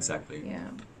 Yeah, exactly. Yeah.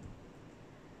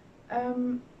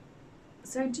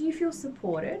 So do you feel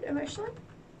supported emotionally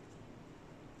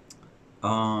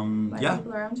by Yeah.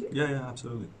 people around you? Yeah,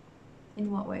 absolutely.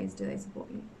 In what ways do they support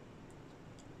you?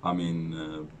 I mean,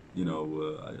 I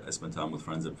spend time with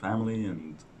friends and family,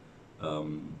 and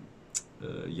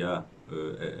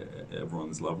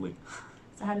everyone's lovely.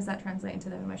 So how does that translate into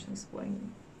them emotionally supporting you?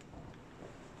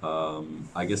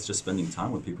 I guess just spending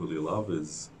time with people you love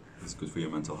is good for your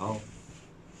mental health.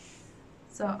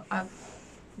 So let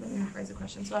me rephrase the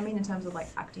question. So I mean in terms of like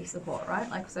active support, right?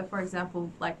 Like, so for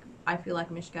example, like I feel like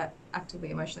Mishka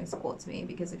actively emotionally supports me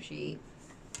because if she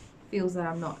feels that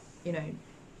I'm not,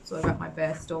 sort of at my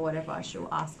best or whatever, she'll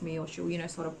ask me, or she'll,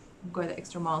 sort of go the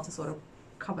extra mile to sort of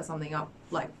cover something up,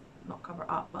 like not cover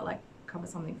up, but like cover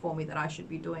something for me that I should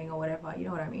be doing or whatever, you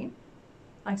know what I mean?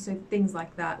 Like, so things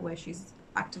like that where she's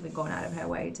actively gone out of her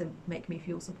way to make me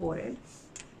feel supported.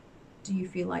 Do you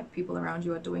feel like people around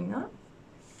you are doing that?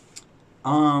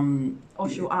 Or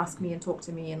she'll ask me and talk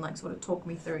to me and like sort of talk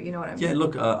me through, you know what I mean? Yeah,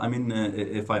 look,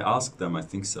 if I ask them, I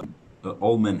think so.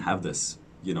 All men have this,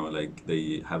 like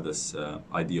they have this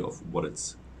idea of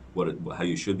how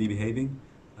you should be behaving,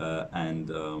 and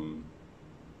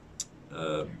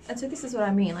so this is what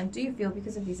I mean. Like, do you feel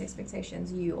because of these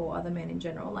expectations, you or other men in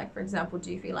general, like for example,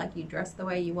 do you feel like you dress the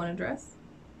way you want to dress?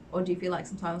 Or do you feel like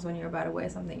sometimes when you're about to wear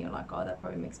something, you're like, oh, that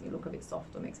probably makes me look a bit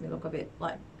soft, or makes me look a bit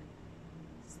like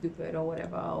stupid or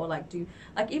whatever, or like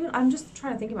even I'm just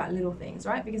trying to think about little things,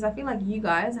 right? Because I feel like you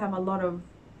guys have a lot of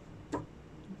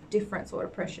different sort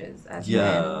of pressures as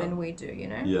men than we do, you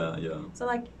know? Yeah. So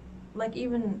like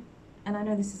even, and I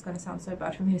know this is going to sound so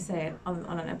bad for me to say it on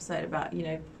an episode about, you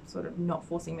know, sort of not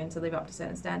forcing men to live up to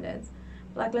certain standards.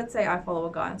 But like, let's say I follow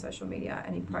a guy on social media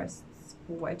and he posts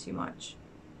way too much.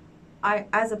 I,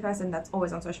 as a person that's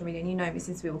always on social media, and you know me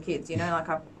since we were kids, you know,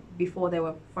 like before there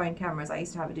were phone cameras, I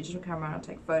used to have a digital camera and I'd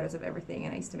take photos of everything,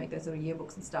 and I used to make those little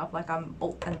yearbooks and stuff. Like and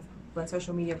when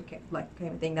social media became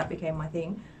a thing, that became my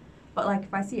thing. But like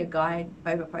if I see a guy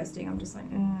over posting, I'm just like,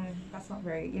 that's not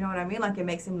very, you know what I mean? Like it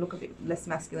makes him look a bit less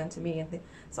masculine to me.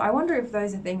 So I wonder if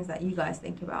those are things that you guys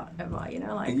think about ever, you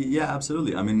know, like. Yeah,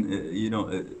 absolutely. I mean, you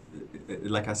know,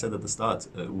 like I said at the start,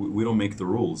 we don't make the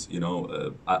rules. You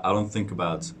know, I don't think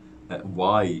about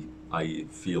why I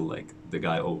feel like the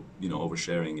guy,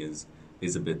 oversharing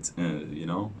is a bit, you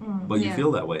know. But you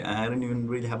feel that way. I don't even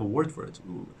really have a word for it.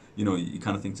 You know, you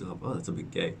kind of think to yourself, oh, that's a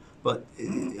bit gay. But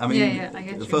I mean, I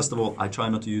get you. First of all, I try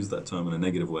not to use that term in a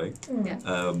negative way.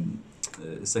 Yeah.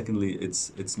 Secondly,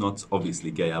 it's not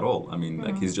obviously gay at all. I mean,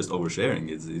 like he's just oversharing.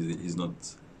 He's not,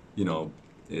 you know,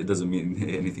 it doesn't mean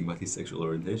anything about his sexual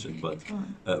orientation.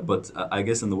 But I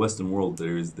guess in the Western world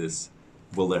there is this,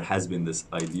 there has been this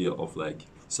idea of like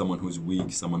someone who's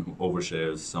weak, someone who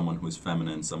overshares, someone who's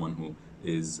feminine, someone who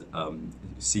is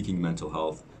seeking mental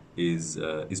health is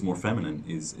more feminine,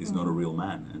 is not a real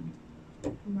man, and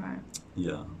right.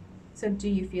 Yeah. So do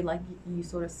you feel like you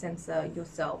sort of censor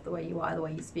yourself, the way you are, the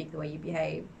way you speak, the way you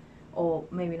behave, or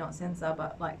maybe not censor,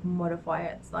 but like modify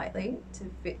it slightly to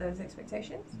fit those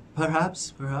expectations?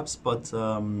 Perhaps, but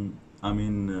I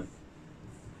mean,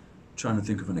 trying to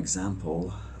think of an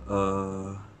example.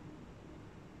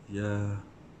 Yeah.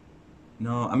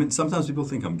 No, I mean, sometimes people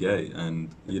think I'm gay,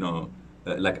 and you know,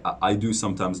 like I do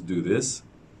sometimes do this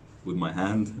with my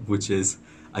hand, which is,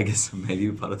 I guess,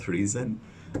 maybe part of the reason.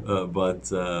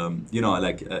 But you know,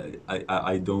 like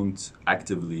I don't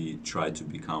actively try to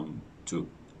become to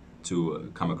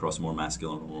come across more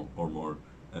masculine or more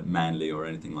manly or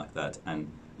anything like that.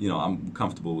 And you know, I'm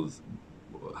comfortable with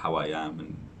how I am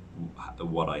and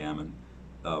what I am,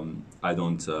 and I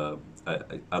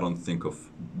don't think of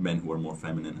men who are more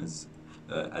feminine as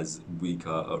weaker.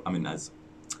 Or, I mean, as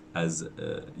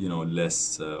you know,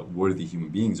 less worthy human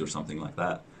beings or something like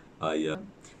that.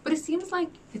 But it seems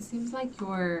like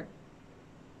you're,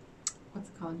 what's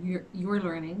it called? You're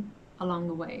learning along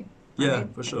the way. Right? Yeah,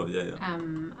 for sure. Yeah.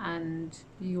 And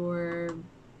you're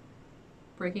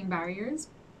breaking barriers,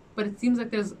 but it seems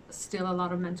like there's still a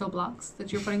lot of mental blocks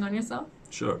that you're putting on yourself.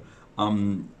 Sure.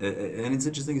 And it's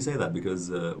interesting you say that,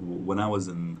 because when I was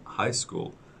in high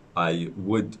school, I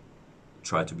would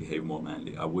try to behave more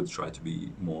manly. I would try to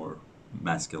be more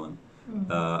masculine.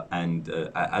 And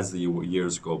as the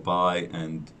years go by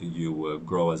and you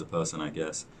grow as a person, I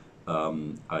guess,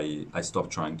 I stopped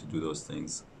trying to do those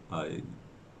things. I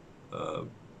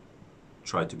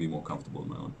tried to be more comfortable in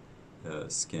my own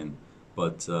skin.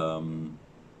 But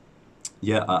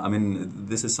yeah, I mean,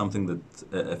 this is something that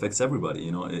affects everybody,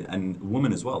 you know, and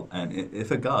women as well. And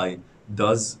if a guy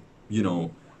does, you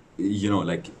know,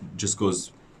 like just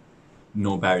goes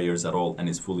no barriers at all and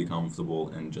is fully comfortable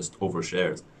and just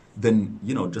overshares, then,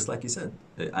 you know, just like you said,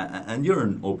 and you're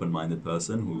an open-minded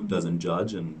person who doesn't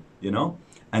judge, and, you know,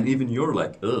 and even you're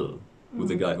like, ugh,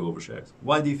 with a guy who overshares.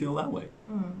 Why do you feel that way?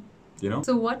 You know?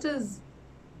 So what does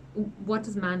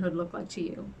manhood look like to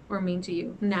you, or mean to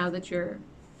you, now that you're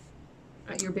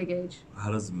at your big age?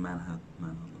 How does manhood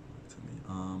look like to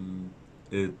me?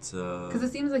 Because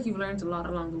it seems like you've learned a lot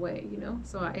along the way, you know?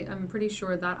 So I'm pretty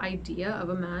sure that idea of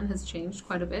a man has changed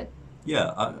quite a bit.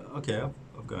 Yeah, okay,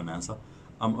 I've got an answer.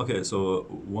 Okay, so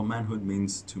what manhood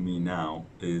means to me now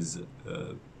is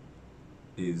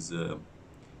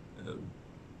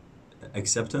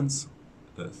acceptance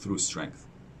through strength,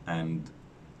 and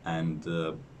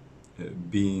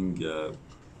being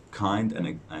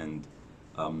kind and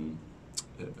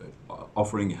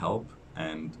offering help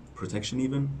and protection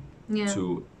even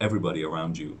to everybody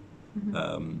around you,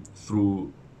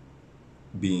 through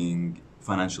being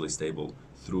financially stable,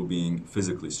 through being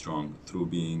physically strong, through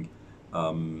being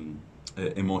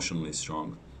emotionally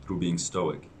strong, through being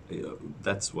stoic.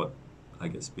 That's what, I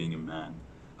guess, being a man.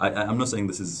 I'm not saying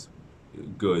this is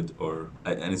good,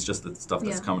 and it's just the stuff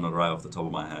that's coming right off the top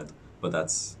of my head, but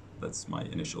that's my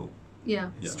initial.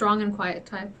 Yeah, strong and quiet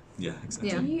type. Yeah,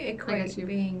 exactly. Do you equate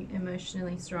being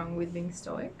emotionally strong with being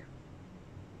stoic?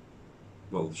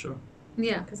 Well, sure.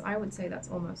 Yeah. Because I would say that's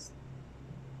almost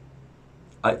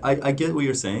I get what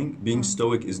you're saying. Being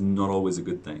stoic is not always a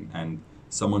good thing, and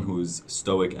someone who's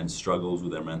stoic and struggles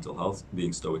with their mental health,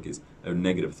 being stoic is a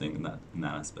negative thing in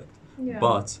that aspect. Yeah.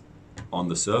 But on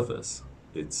the surface,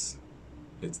 it's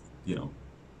you know,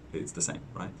 it's the same,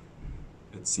 right?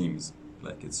 It seems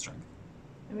like it's strength.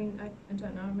 I mean, I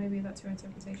don't know, maybe that's your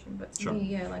interpretation, but to Sure. me,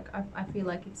 yeah, like I feel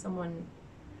like it's someone,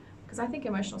 because I think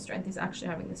emotional strength is actually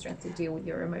having the strength to deal with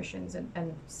your emotions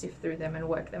and sift through them and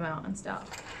work them out and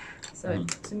stuff. So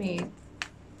to me,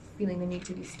 feeling the need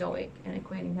to be stoic and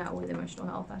equating that with emotional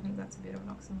health, I think that's a bit of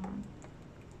an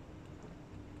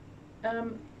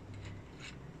oxymoron.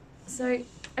 So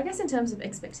I guess in terms of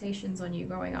expectations on you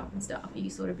growing up and stuff, you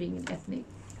sort of being an ethnic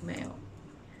male,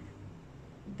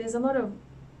 there's a lot of,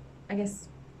 I guess,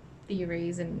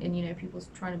 theories and you know, people's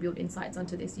trying to build insights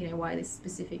onto this, you know, why this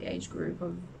specific age group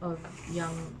of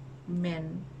young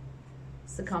men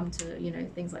succumb to, you know,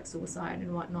 things like suicide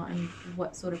and whatnot, and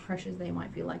what sort of pressures they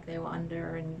might feel like they were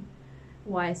under, and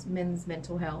why men's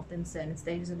mental health in certain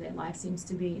stages of their life seems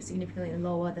to be significantly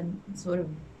lower than sort of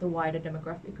the wider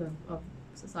demographic of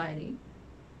society.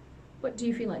 What do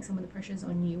you feel like some of the pressures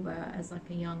on you were as like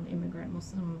a young immigrant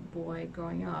Muslim boy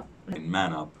growing up?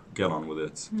 Man up, get on with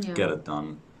it, get it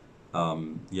done.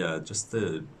 Just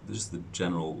the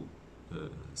general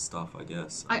stuff, I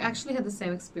guess. I actually had the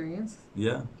same experience.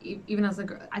 Yeah. Even as a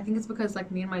girl, I think it's because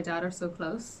like me and my dad are so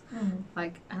close.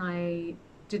 Like, and I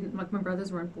didn't, like, my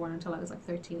brothers weren't born until I was like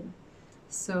 13.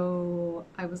 So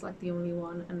I was like the only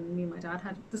one, and me and my dad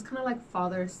had this kind of like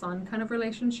father-son kind of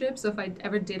relationship. So if I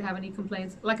ever did have any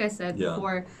complaints, like I said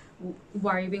before,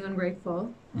 why are you being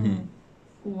ungrateful?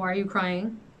 Why are you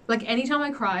crying? Like, anytime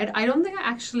I cried, I don't think I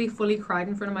actually fully cried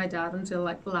in front of my dad until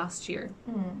like last year.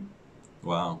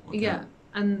 Wow. Okay. Yeah,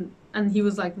 and he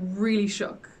was like really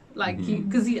shook, like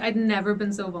because I'd never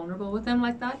been so vulnerable with him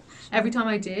like that. Every time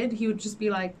I did, he would just be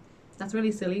like, "That's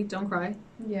really silly. Don't cry."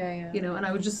 Yeah. You know, and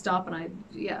I would just stop, and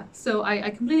So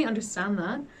I completely understand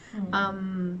that.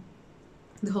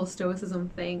 The whole stoicism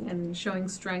thing and showing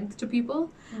strength to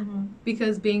people,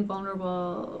 because being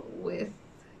vulnerable with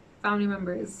family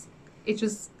members, it's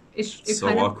so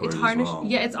kind of awkward it's harnish. as well.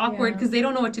 Yeah, it's awkward because they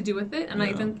don't know what to do with it, and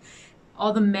I think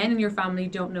all the men in your family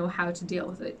don't know how to deal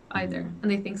with it either,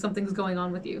 and they think something's going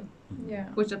on with you. Yeah.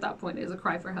 Which at that point is a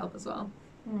cry for help as well.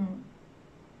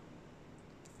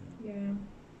 Yeah.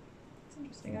 It's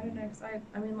interesting. I don't know, because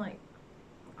I mean, like,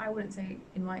 I wouldn't say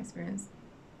in my experience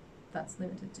that's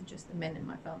limited to just the men in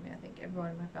my family. I think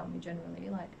everyone in my family generally,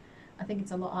 like, I think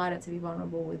it's a lot harder to be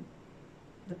vulnerable with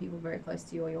the people very close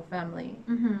to you or your family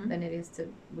than it is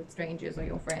with strangers or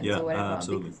your friends or whatever.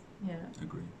 Absolutely. Because,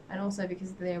 Agree. And also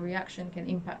because their reaction can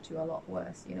impact you a lot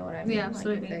worse. You know what I mean? Yeah,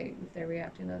 absolutely. Like if they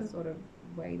react in a sort of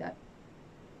way that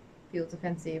feels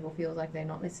offensive or feels like they're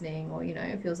not listening, or, you know,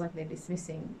 it feels like they're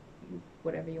dismissing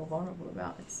whatever you're vulnerable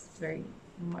about, it's very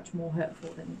much more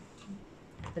hurtful than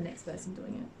the next person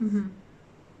doing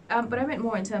it. But I meant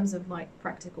more in terms of like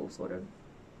practical sort of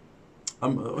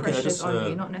pressures on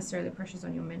you, not necessarily pressures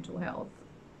on your mental health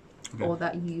or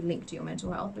that you link to your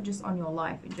mental health, but just on your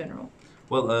life in general.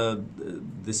 Well,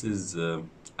 this is,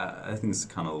 I think it's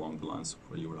kind of along the lines of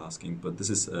what you were asking, but this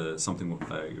is something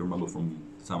I remember from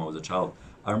the time I was a child.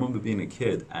 I remember being a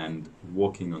kid and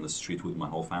walking on the street with my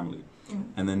whole family,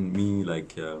 and then me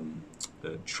like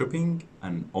tripping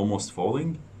and almost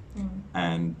falling,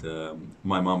 and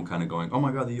my mom kind of going, "Oh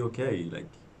my God, are you okay? Like,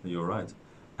 are you all right?"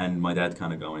 And my dad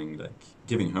kind of going, like,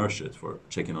 giving her shit for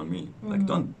checking on me. Like,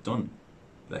 don't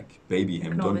like baby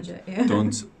him.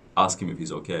 Don't ask him if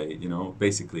he's okay. You know,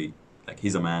 basically, like,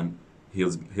 he's a man.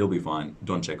 He'll be fine.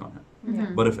 Don't check on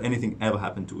him. But if anything ever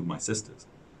happened to my sisters,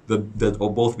 they'd all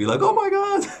both be like, "Oh my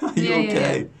God, are you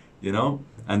okay?" You know,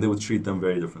 and they would treat them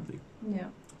very differently. Yeah.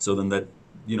 So then that,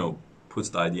 you know, puts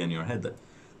the idea in your head that,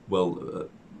 well,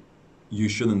 you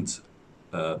shouldn't,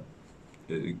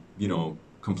 you know,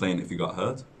 complain if you got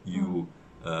hurt. You,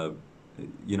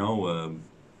 you know,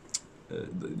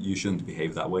 you shouldn't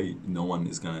behave that way. No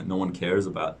one cares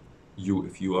about you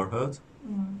if you are hurt.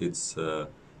 It's,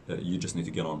 you just need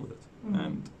to get on with it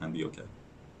and be okay.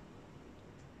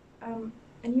 And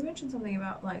you mentioned something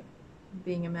about, like,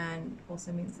 being a man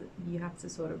also means that you have to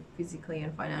sort of physically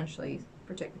and financially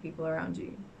protect the people around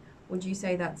you. Would you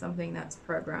say that's something that's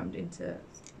programmed into?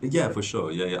 Yeah, for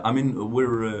sure. Yeah. I mean,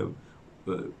 we're,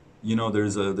 you know,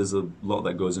 there's a lot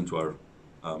that goes into our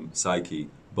psyche,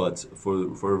 but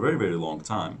for a very, very long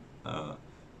time,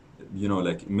 you know,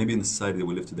 like maybe in the society that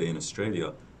we live today in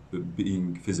Australia,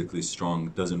 being physically strong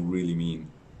doesn't really mean,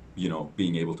 you know,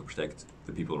 being able to protect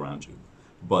the people around you.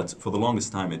 But for the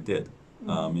longest time, it did.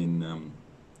 I mean,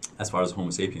 as far as Homo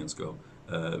sapiens go,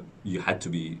 you had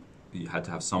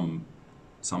to have some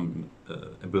some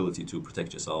ability to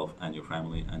protect yourself and your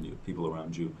family and your people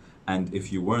around you. And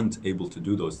if you weren't able to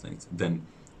do those things, then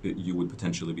you would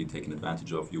potentially be taken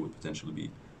advantage of. You would potentially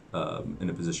be in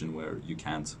a position where you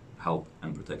can't help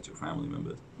and protect your family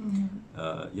members.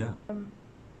 Yeah.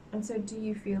 And so do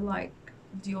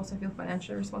you also feel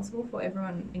financially responsible for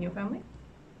everyone in your family?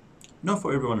 Not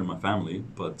for everyone in my family,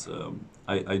 but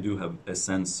I do have a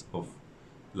sense of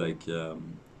like a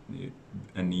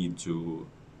need to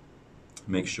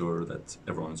make sure that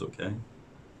everyone's okay.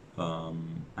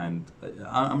 And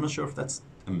I'm not sure if that's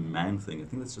a man thing. I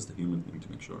think that's just a human thing to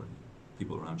make sure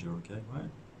people around you are okay, right?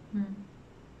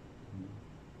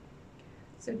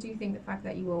 So do you think the fact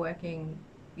that you were working,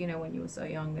 when you were so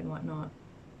young and whatnot?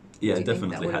 Yeah, do it you think that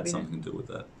definitely would have had been something to do with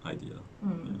that idea.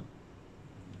 Yeah.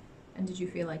 And did you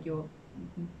feel like you were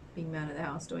being man of the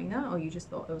house doing that, or you just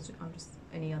thought I'm just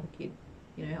any other kid,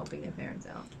 helping their parents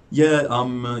out? Yeah,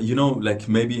 like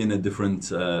maybe in a different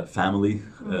family,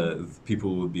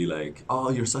 people would be like, "Oh,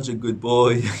 you're such a good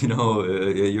boy,"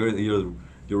 you're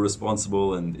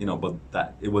responsible, and but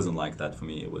that it wasn't like that for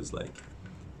me. It was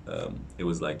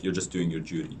like you're just doing your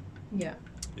duty. Yeah.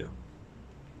 Yeah.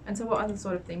 And so, what other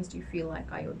sort of things do you feel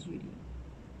like are your duty?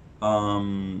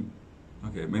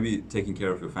 Okay, maybe taking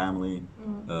care of your family,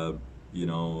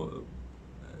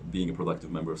 being a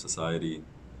productive member of society,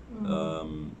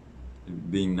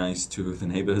 being nice to the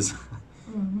neighbors.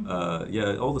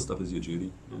 Yeah, all the stuff is your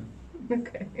duty. Yeah.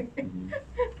 Okay.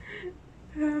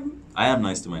 I am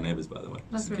nice to my neighbors, by the way.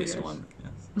 That's just in really case you good. wonder.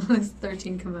 Yes. There's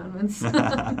 13 commandments.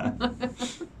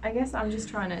 I guess I'm just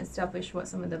trying to establish what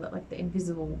some of the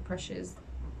invisible pressures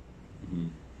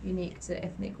unique to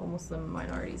ethnic or Muslim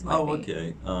minorities might be.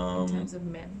 Okay. In terms of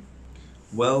men.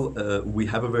 Well, we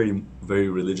have a very, very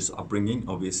religious upbringing,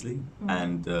 obviously,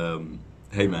 and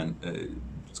hey, man,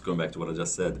 just going back to what I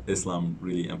just said, Islam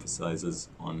really emphasizes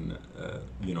on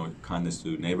kindness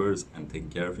to neighbors and taking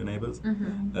care of your neighbors.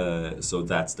 So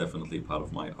that's definitely part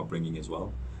of my upbringing as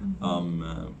well.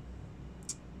 Other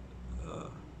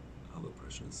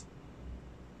pressures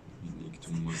unique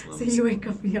to Muslims. So you wake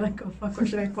up and you're like, oh fuck,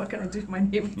 what can I do for my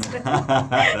neighbor today?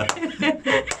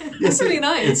 That's really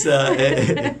nice.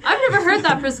 I've never heard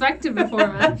that perspective before,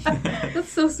 man. That's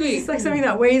so sweet. It's like something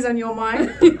that weighs on your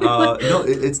mind. No,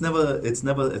 it's never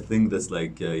a thing that's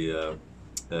like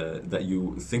that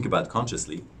you think about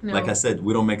consciously. No. Like I said,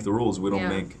 we don't make the rules. We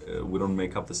don't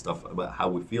make up the stuff about how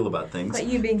we feel about things. But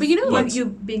you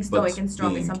being stoic and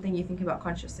strong is something you think about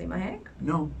consciously, Mahek?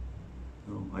 No,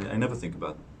 I never think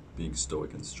about being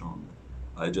stoic and strong.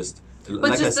 I just But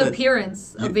like just I said, the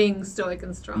appearance of being stoic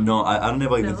and strong. No, I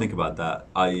never even No? think about that.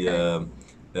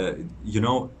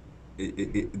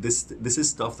 This is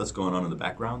stuff that's going on in the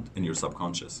background in your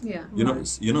subconscious. Yeah.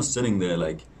 You're not sitting there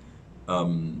like, I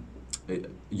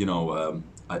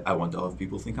wonder if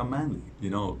people think I'm manly.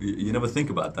 You never think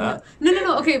about that.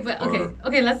 No. Okay, but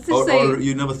okay. Let's just say. Or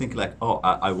you never think like, oh,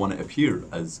 I want to appear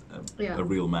as a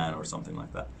real man or something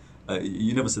like that.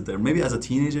 You never sit there. Maybe as a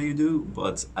teenager you do,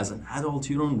 but as an adult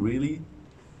you don't really.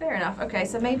 Fair enough. Okay,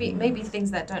 so maybe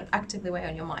things that don't actively weigh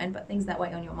on your mind, but things that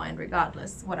weigh on your mind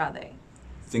regardless. What are they?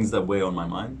 Things that weigh on my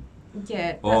mind?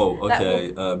 Yeah.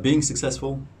 Okay. Being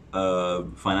successful,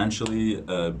 financially,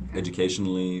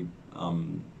 educationally,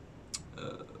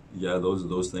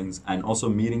 those things, and also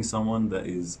meeting someone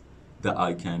that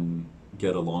I can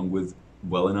get along with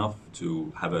well enough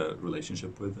to have a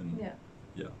relationship with, and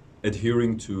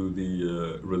adhering to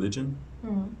the religion,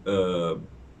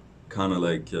 kind of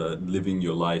like living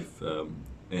your life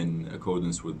in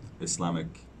accordance with Islamic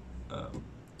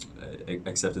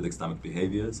accepted Islamic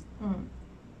behaviors.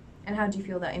 And how do you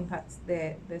feel that impacts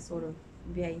their sort of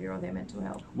behavior or their mental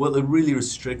health? Well, it really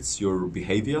restricts your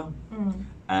behavior,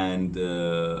 and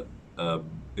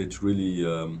it really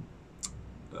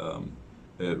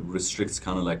restricts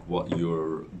kind of like what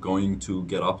you're going to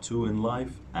get up to in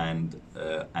life, and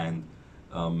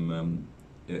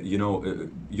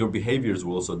your behaviors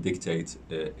will also dictate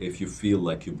if you feel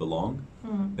like you belong.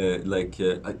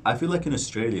 I feel like in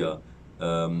Australia,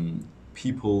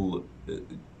 people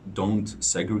don't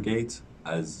segregate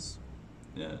as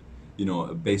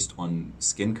based on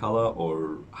skin color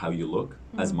or how you look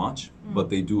as much, but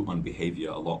they do on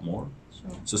behavior a lot more.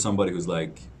 Sure. So somebody who's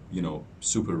like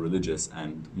super religious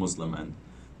and Muslim and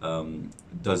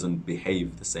doesn't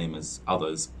behave the same as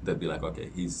others, they'd be like, okay,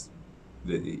 he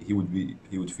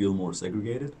would feel more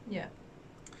segregated. Yeah.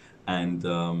 And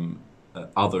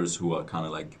others who are kind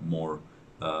of like more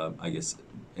I guess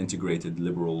integrated,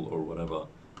 liberal or whatever,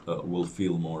 will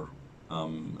feel more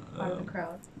part of the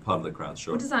crowd. Part of the crowd,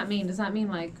 sure. What does that mean? Does that mean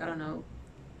like, I don't know,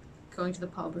 going to the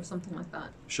pub or something like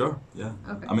that? Sure, yeah.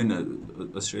 Okay. I mean,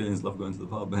 Australians love going to the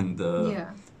pub, and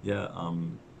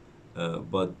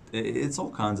but it's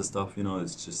all kinds of stuff. You know,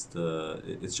 it's just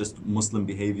Muslim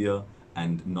behavior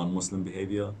and non-Muslim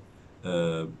behavior.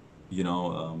 You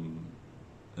know,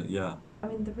 yeah. I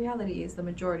mean, the reality is the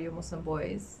majority of Muslim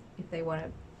boys, if they want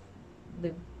to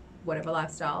live whatever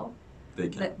lifestyle, They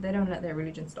can. they don't let their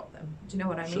religion stop them. Do you know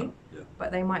what I mean? Yeah.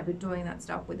 But they might be doing that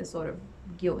stuff with a sort of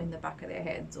guilt in the back of their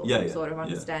heads, or Yeah, some yeah, sort of yeah.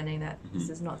 understanding that this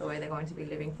is not the way they're going to be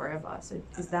living forever. So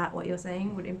is that what you're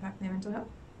saying would impact their mental health?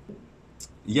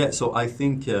 Yeah, so I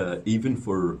think even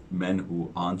for men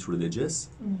who aren't religious,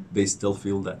 they still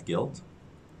feel that guilt.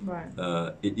 Right.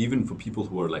 Even for people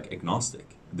who are like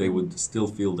agnostic, they would still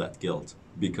feel that guilt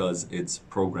because it's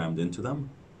programmed into them.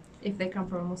 If they come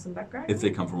from a Muslim background? If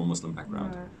they come from a Muslim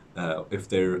background, if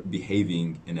they're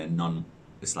behaving in a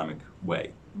non-Islamic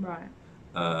way. Right.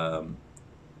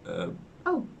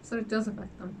 So it does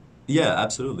affect them. Yeah,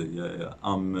 absolutely. Yeah.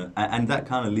 And that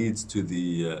kind of leads to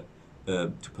the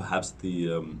to perhaps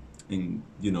the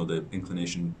the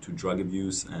inclination to drug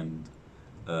abuse and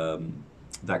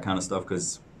that kind of stuff,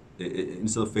 because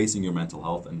instead of facing your mental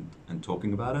health and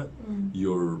talking about it,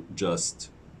 you're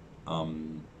just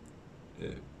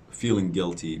feeling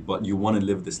guilty, but you want to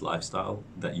live this lifestyle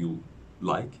that you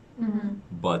like,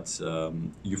 but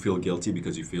you feel guilty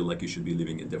because you feel like you should be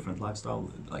living a different lifestyle,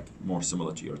 like more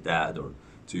similar to your dad or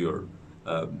to your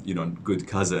good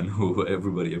cousin who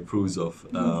everybody approves of,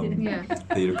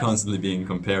 that you're constantly being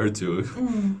compared to.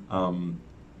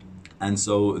 And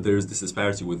so there's this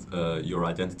disparity with your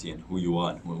identity and who you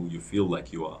are and who you feel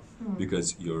like you are,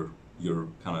 because you're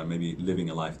kind of maybe living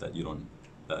a life that you don't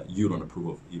approve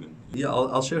of even. Yeah,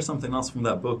 I'll share something else from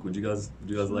that book. Would you guys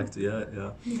like to? Yeah.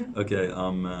 Okay.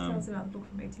 Tell us about the book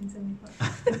from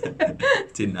 1897.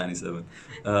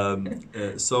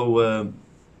 1897. So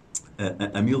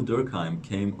Emil Durkheim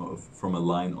came from a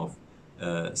line of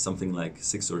something like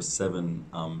 6 or 7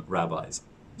 rabbis.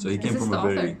 So he came from a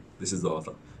very. This is the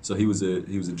author. So he was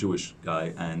a Jewish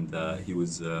guy, and he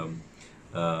was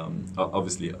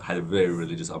obviously had a very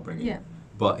religious upbringing. Yeah.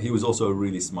 But he was also a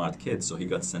really smart kid, so he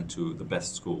got sent to the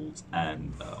best schools,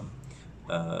 and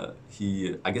I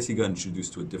guess he got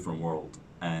introduced to a different world,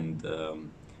 and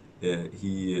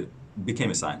he became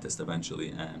a scientist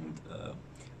eventually, and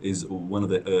is one of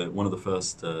the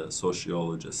first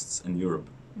sociologists in Europe,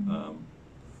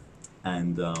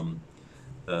 and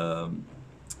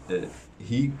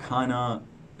he kind of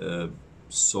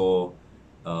saw.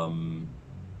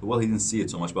 Well, he didn't see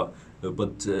it so much, but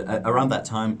around that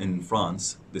time in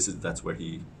France, that's where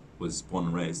he was born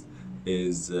and raised,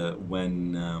 is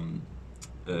when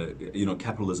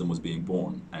capitalism was being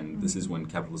born, and this is when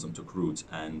capitalism took root,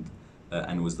 and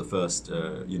was the first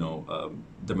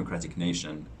democratic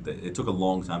nation. It took a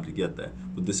long time to get there,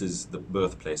 but this is the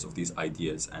birthplace of these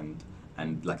ideas and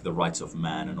like the rights of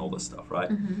man and all this stuff,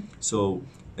 right? So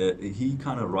he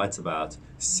kind of writes about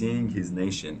seeing his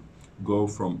nation go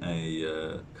from a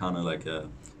kind of like a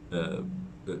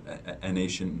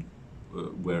nation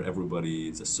where everybody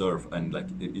is a serf, and like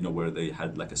where they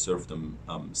had like a serfdom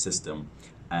system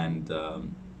and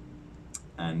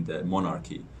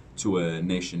monarchy, to a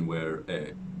nation where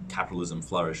capitalism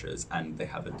flourishes and they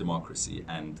have a democracy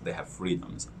and they have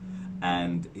freedoms.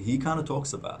 And he kind of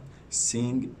talks about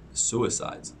seeing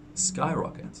suicides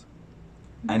skyrocket,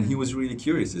 and he was really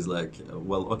curious. He's like,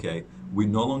 well, okay, we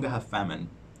no longer have famine.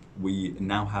 We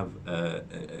now have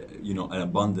an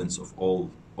abundance of all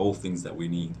things that we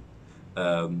need.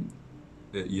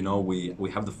 We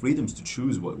have the freedoms to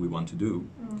choose what we want to do,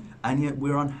 and yet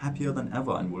we're unhappier than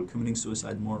ever, and we're committing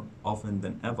suicide more often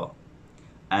than ever.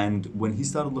 And when he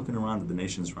started looking around at the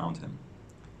nations around him,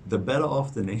 the better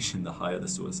off the nation, the higher the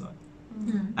suicide.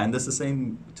 And that's the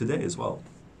same today as well.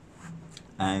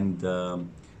 And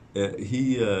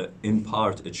he in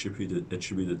part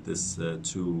attributed this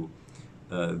to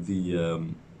the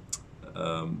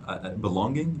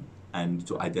belonging and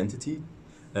to identity.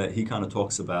 He kind of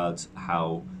talks about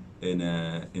how in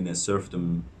a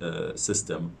serfdom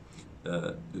system,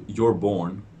 you're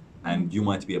born and you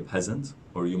might be a peasant,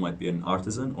 or you might be an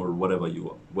artisan, or whatever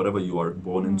you are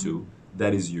born into,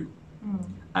 that is you.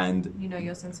 And you know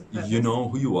your sense of purpose. You know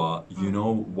who you are, you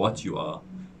know what you are.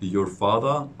 Your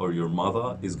father or your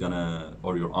mother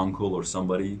or your uncle or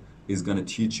somebody is gonna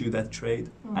teach you that trade,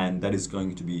 and that is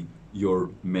going to be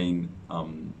your main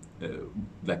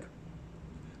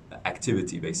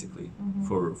activity, basically,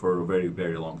 for a very,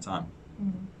 very long time.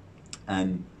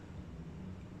 And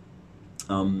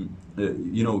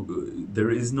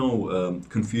there is no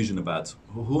confusion about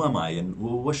who am I and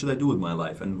what should I do with my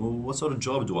life and what sort of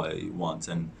job do I want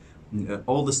and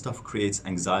all this stuff creates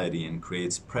anxiety and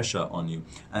creates pressure on you.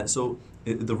 So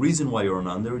the reason why you're an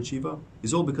underachiever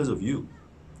is all because of you.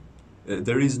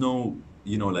 There is no,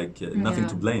 nothing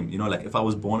to blame. Like if I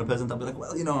was born a peasant, I'd be like,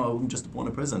 well, I'm just born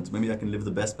a peasant. Maybe I can live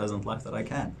the best peasant life that I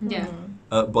can. Yeah.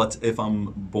 But if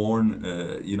I'm born,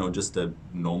 just a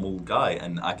normal guy,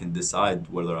 and I can decide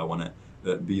whether I want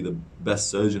to be the best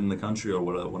surgeon in the country or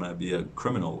whether I want to be a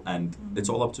criminal, and it's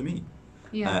all up to me.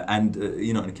 Yeah.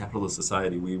 In a capitalist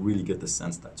society, we really get the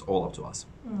sense that it's all up to us.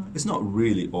 It's not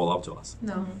really all up to us.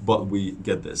 No. But we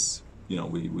get this,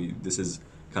 we this is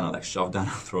kind of like shoved down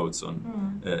our throats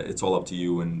on, it's all up to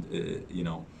you, and,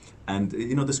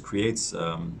 this creates,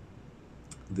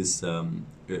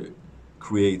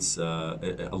 creates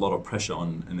a lot of pressure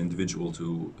on an individual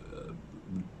to,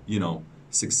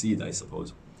 succeed, I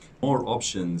suppose. More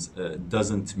options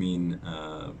doesn't mean,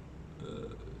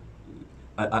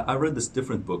 I read this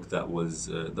different book that was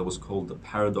called The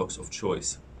Paradox of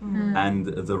Choice, and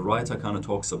the writer kind of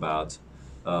talks about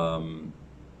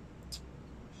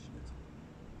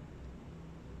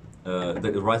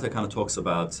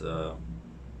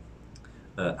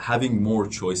having more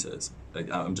choices.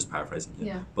 I'm just paraphrasing here.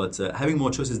 Yeah. But having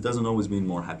more choices doesn't always mean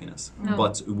more happiness. No.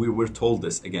 But we're told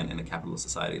this, again, in a capitalist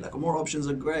society. Like, more options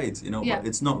are great, Yeah. but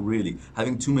it's not really.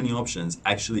 Having too many options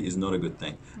actually is not a good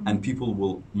thing. And people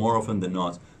will, more often than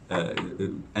not,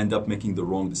 end up making the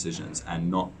wrong decisions and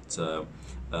not,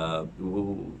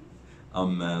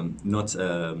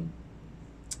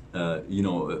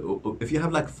 if you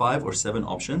have like 5 or 7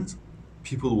 options,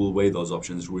 people will weigh those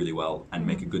options really well and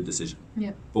make a good decision.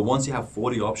 Yeah. But once you have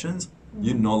 40 options,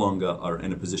 you no longer are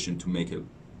in a position to make a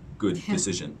good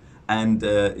decision. And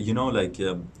you're going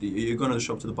to the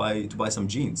shop to buy some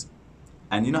jeans,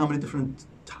 and you know how many different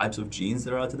types of jeans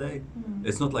there are today.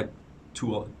 It's not like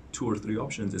two or three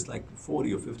options. It's like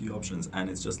 40 or 50 options, and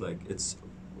it's just like it's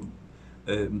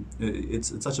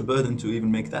such a burden to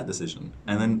even make that decision.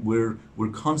 And then we're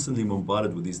constantly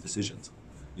bombarded with these decisions.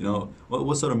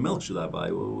 What sort of milk should I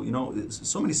buy? Well, it's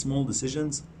so many small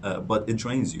decisions, but it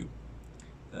drains you.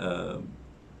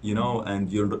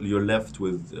 And you're left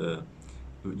with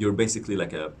you're basically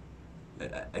like a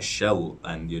shell,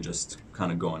 and you're just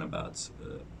kind of going about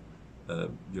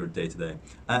your day to day.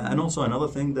 And also another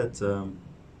thing that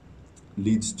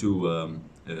leads to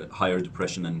higher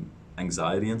depression and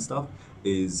anxiety and stuff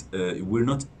is we're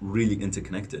not really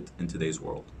interconnected in today's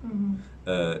world.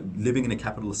 Living in a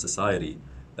capitalist society,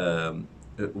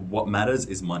 what matters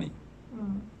is money,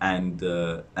 and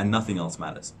nothing else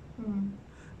matters.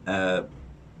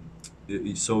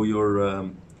 So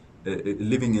you're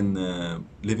living in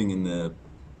the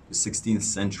 16th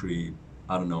century.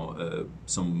 I don't know,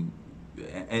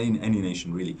 any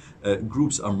nation really.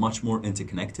 Groups are much more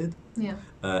interconnected. Yeah.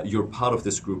 You're part of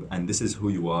this group, and this is who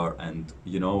you are, and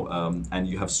and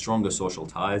you have stronger social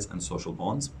ties and social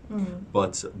bonds.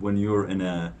 But when you're in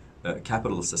a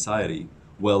capitalist society,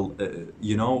 well,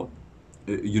 you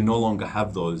no longer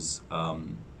have those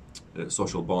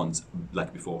social bonds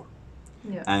like before.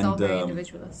 Yeah. And, It's all very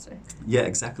individualistic. Yeah,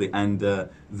 exactly. And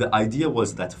the idea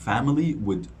was that family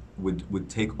would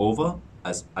take over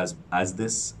as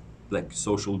this like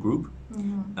social group,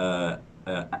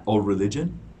 or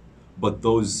religion, but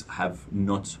those have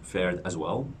not fared as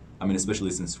well. I mean,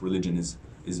 especially since religion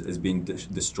is being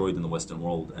destroyed in the Western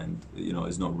world, and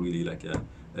is not really like a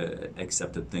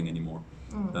accepted thing anymore.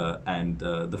 And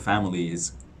the family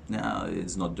is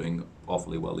not doing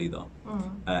awfully well either.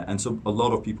 And so a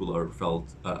lot of people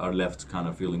are left kind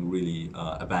of feeling really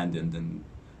abandoned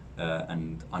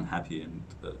and unhappy, and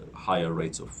higher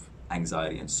rates of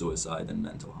anxiety and suicide and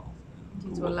mental health.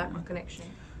 Due to a lack of connection.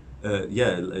 A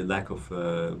lack of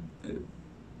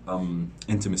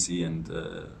intimacy and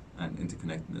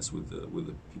interconnectedness with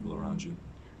the people around you.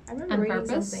 I remember And reading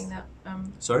purpose? something that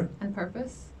Sorry? And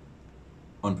purpose?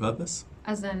 On purpose?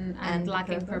 As in, and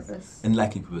lacking purpose. And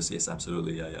lacking purpose, yes,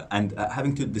 absolutely, yeah. And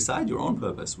having to decide your own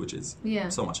purpose, which is Yeah.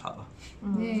 so much harder.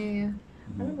 Yeah.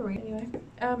 I remember reading anyway.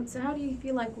 So how do you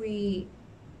feel like we,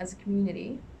 as a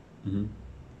community,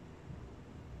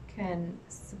 can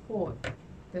support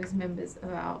those members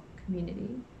of our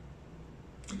community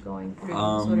going through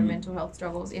sort of mental health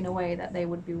struggles in a way that they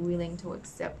would be willing to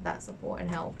accept that support and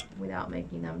help without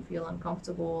making them feel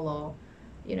uncomfortable or,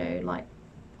 like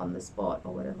on the spot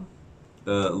or whatever?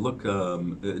 Look,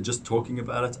 just talking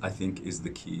about it, I think, is the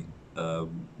key,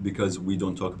 because we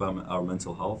don't talk about our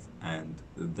mental health, and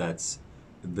that's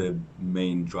the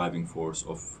main driving force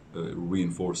of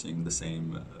reinforcing the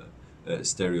same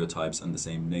stereotypes and the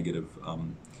same negative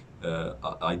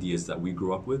ideas that we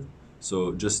grew up with.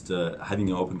 So just having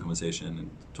an open conversation and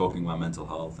talking about mental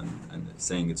health and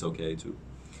saying it's okay to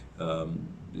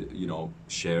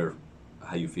share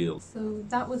how you feel. So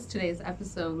that was today's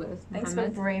episode with Thanks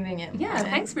Mohammed. for braving it. Yeah, and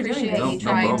thanks for doing appreciate it. No you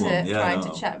trying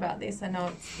problem. to chat about this. I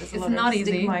know there's a It's lot not of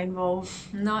easy. stigma involved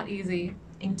Not easy.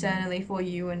 internally for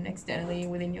you and externally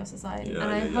within your society. Yeah,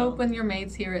 And I yeah. hope when your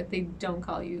mates hear it, they don't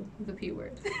call you the P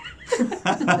word.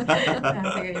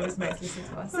 I figured it was mates listen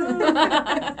to us.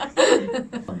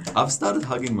 I've started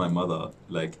hugging my mother.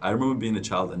 Like, I remember being a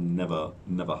child and never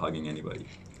hugging anybody.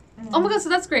 Oh my god, so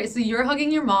that's great. So you're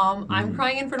hugging your mom, I'm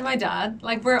crying in front of my dad.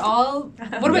 Like, we're all...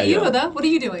 What about Yeah, you, yeah. Huda? What are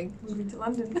you doing? Moving to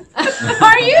London.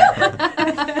 Are you?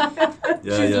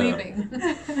 Yeah, She's yeah. leaving.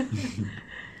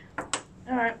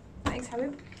 All right. Thanks,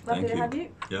 Habib. Lovely Thank to you. have you.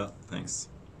 Yeah, thanks.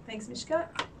 Thanks, Mishka,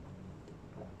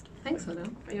 Thanks, Huda.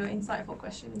 for your insightful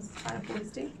questions. Trying to pull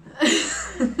his teeth.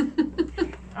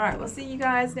 All right, we'll see you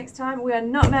guys next time. We are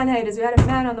not man haters. We had a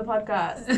man on the podcast.